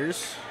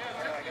Crusaders,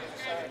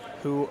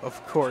 who,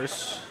 of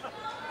course,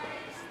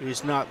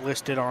 is not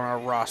listed on our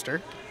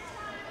roster.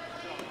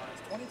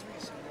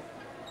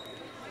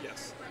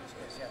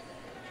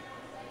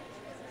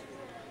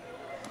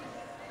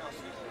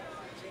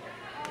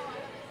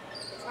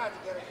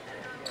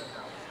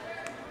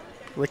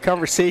 The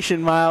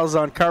conversation, Miles,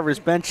 on Carver's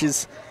bench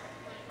is,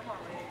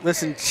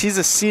 listen, she's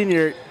a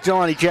senior,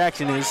 Jalani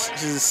Jackson is.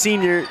 She's a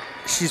senior,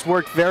 she's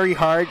worked very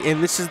hard,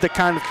 and this is the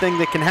kind of thing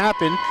that can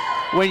happen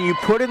when you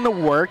put in the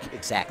work.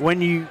 Exactly.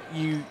 When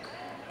you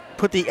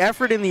put the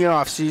effort in the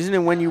offseason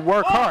and when you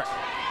work hard.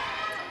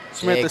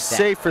 Samantha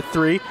Say for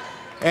 3,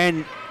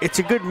 and it's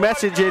a good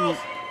message, and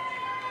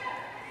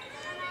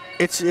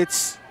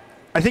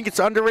I think it's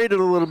underrated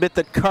a little bit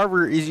that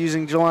Carver is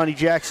using Jalani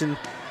Jackson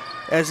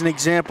as an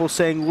example,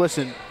 saying,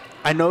 listen,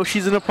 I know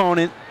she's an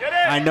opponent.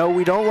 I know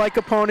we don't like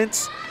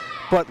opponents,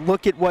 but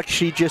look at what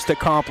she just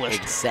accomplished.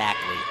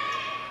 Exactly.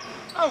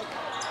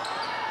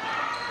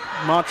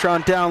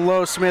 Montron down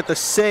low, Samantha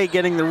Say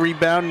getting the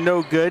rebound,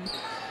 no good.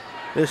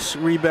 This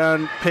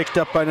rebound picked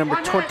up by number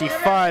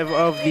 25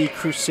 of the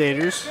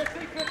Crusaders.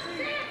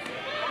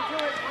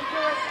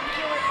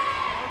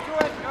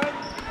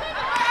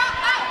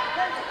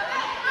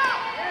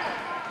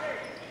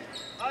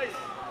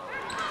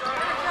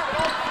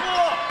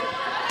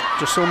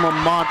 Jesoma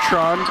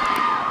Montron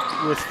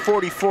with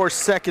 44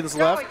 seconds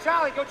left.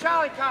 Charlie, go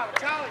Charlie, Charlie.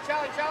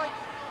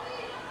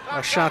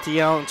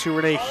 Ashanti Allen to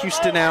Renee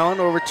Houston Allen,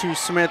 over to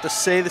Samantha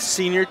Say, the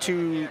senior,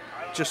 to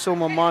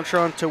Jesoma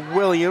Montron to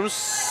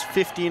Williams.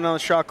 15 on the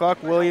shot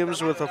clock.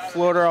 Williams with a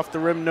floater off the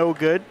rim, no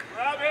good.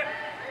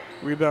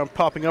 Rebound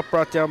popping up,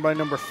 brought down by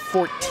number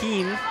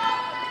 14.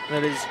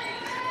 That is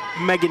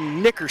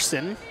Megan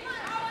Nickerson.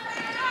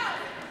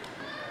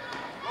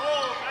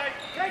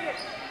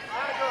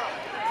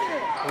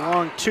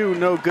 Long 2,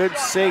 no good.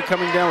 Say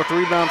coming down with the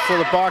rebound for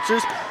the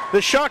Boxers.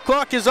 The shot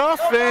clock is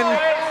off,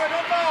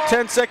 and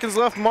 10 seconds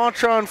left.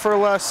 Montron for a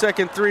last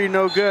second 3,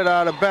 no good,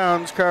 out of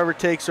bounds. Carver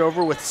takes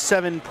over with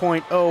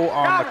 7.0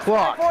 on the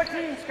clock.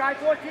 Sky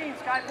 14,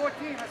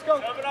 let's go.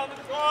 7 on the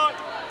clock.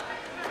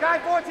 Sky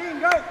 14,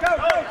 go.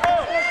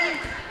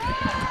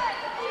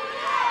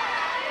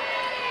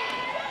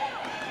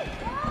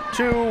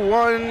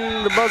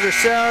 2-1, the buzzer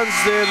sounds,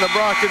 and the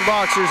Brockton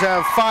Boxers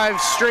have 5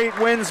 straight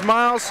wins,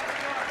 Miles.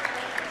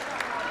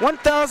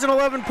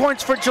 1,011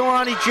 points for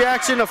Jalani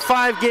Jackson, a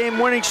 5-game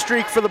winning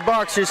streak for the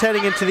Boxers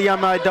heading into the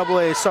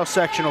MIAA South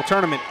Sectional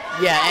Tournament.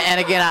 Yeah, and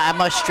again, I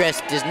must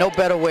stress, there's no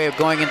better way of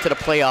going into the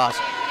playoffs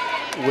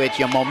with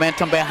your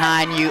momentum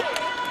behind you.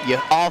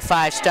 Your all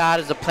 5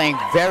 starters are playing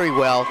very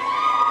well.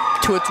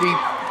 2 or 3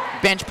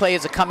 bench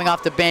players are coming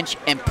off the bench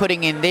and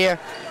putting in their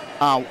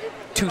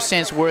 2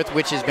 cents worth,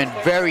 which has been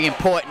very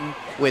important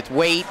with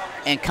Wade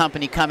and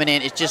company coming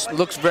in. It just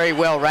looks very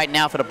well right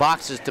now for the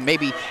Boxers to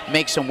maybe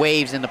make some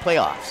waves in the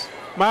playoffs.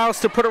 Miles,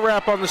 to put a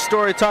wrap on the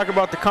story, talk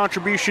about the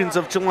contributions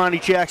of Jalani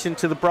Jackson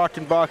to the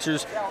Brockton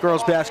Boxers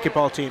girls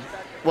basketball team.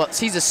 Well,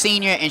 she's a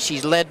senior, and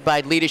she's led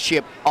by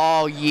leadership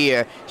all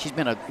year. She's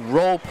been a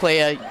role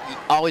player,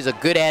 always a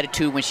good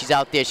attitude when she's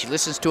out there. She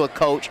listens to her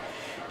coach.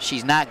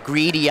 She's not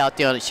greedy out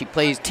there. She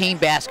plays team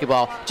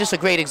basketball. Just a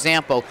great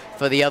example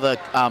for the other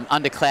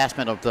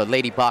underclassmen of the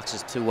lady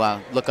boxers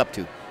to look up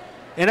to.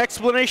 An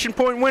explanation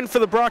point win for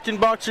the Brockton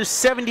Boxers,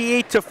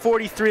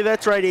 78-43.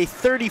 That's right, a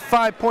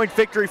 35-point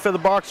victory for the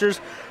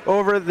Boxers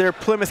over their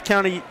Plymouth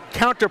County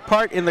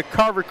counterpart in the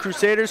Carver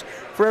Crusaders.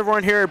 For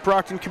everyone here at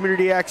Brockton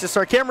Community Access,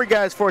 our camera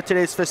guys for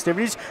today's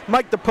festivities,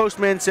 Mike the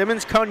Postman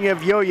Simmons,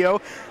 Konyev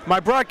Yo-Yo, my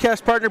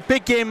broadcast partner,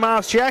 Big Game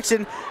Miles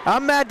Jackson.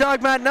 I'm Mad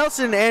Dog Matt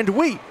Nelson, and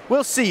we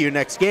will see you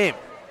next game.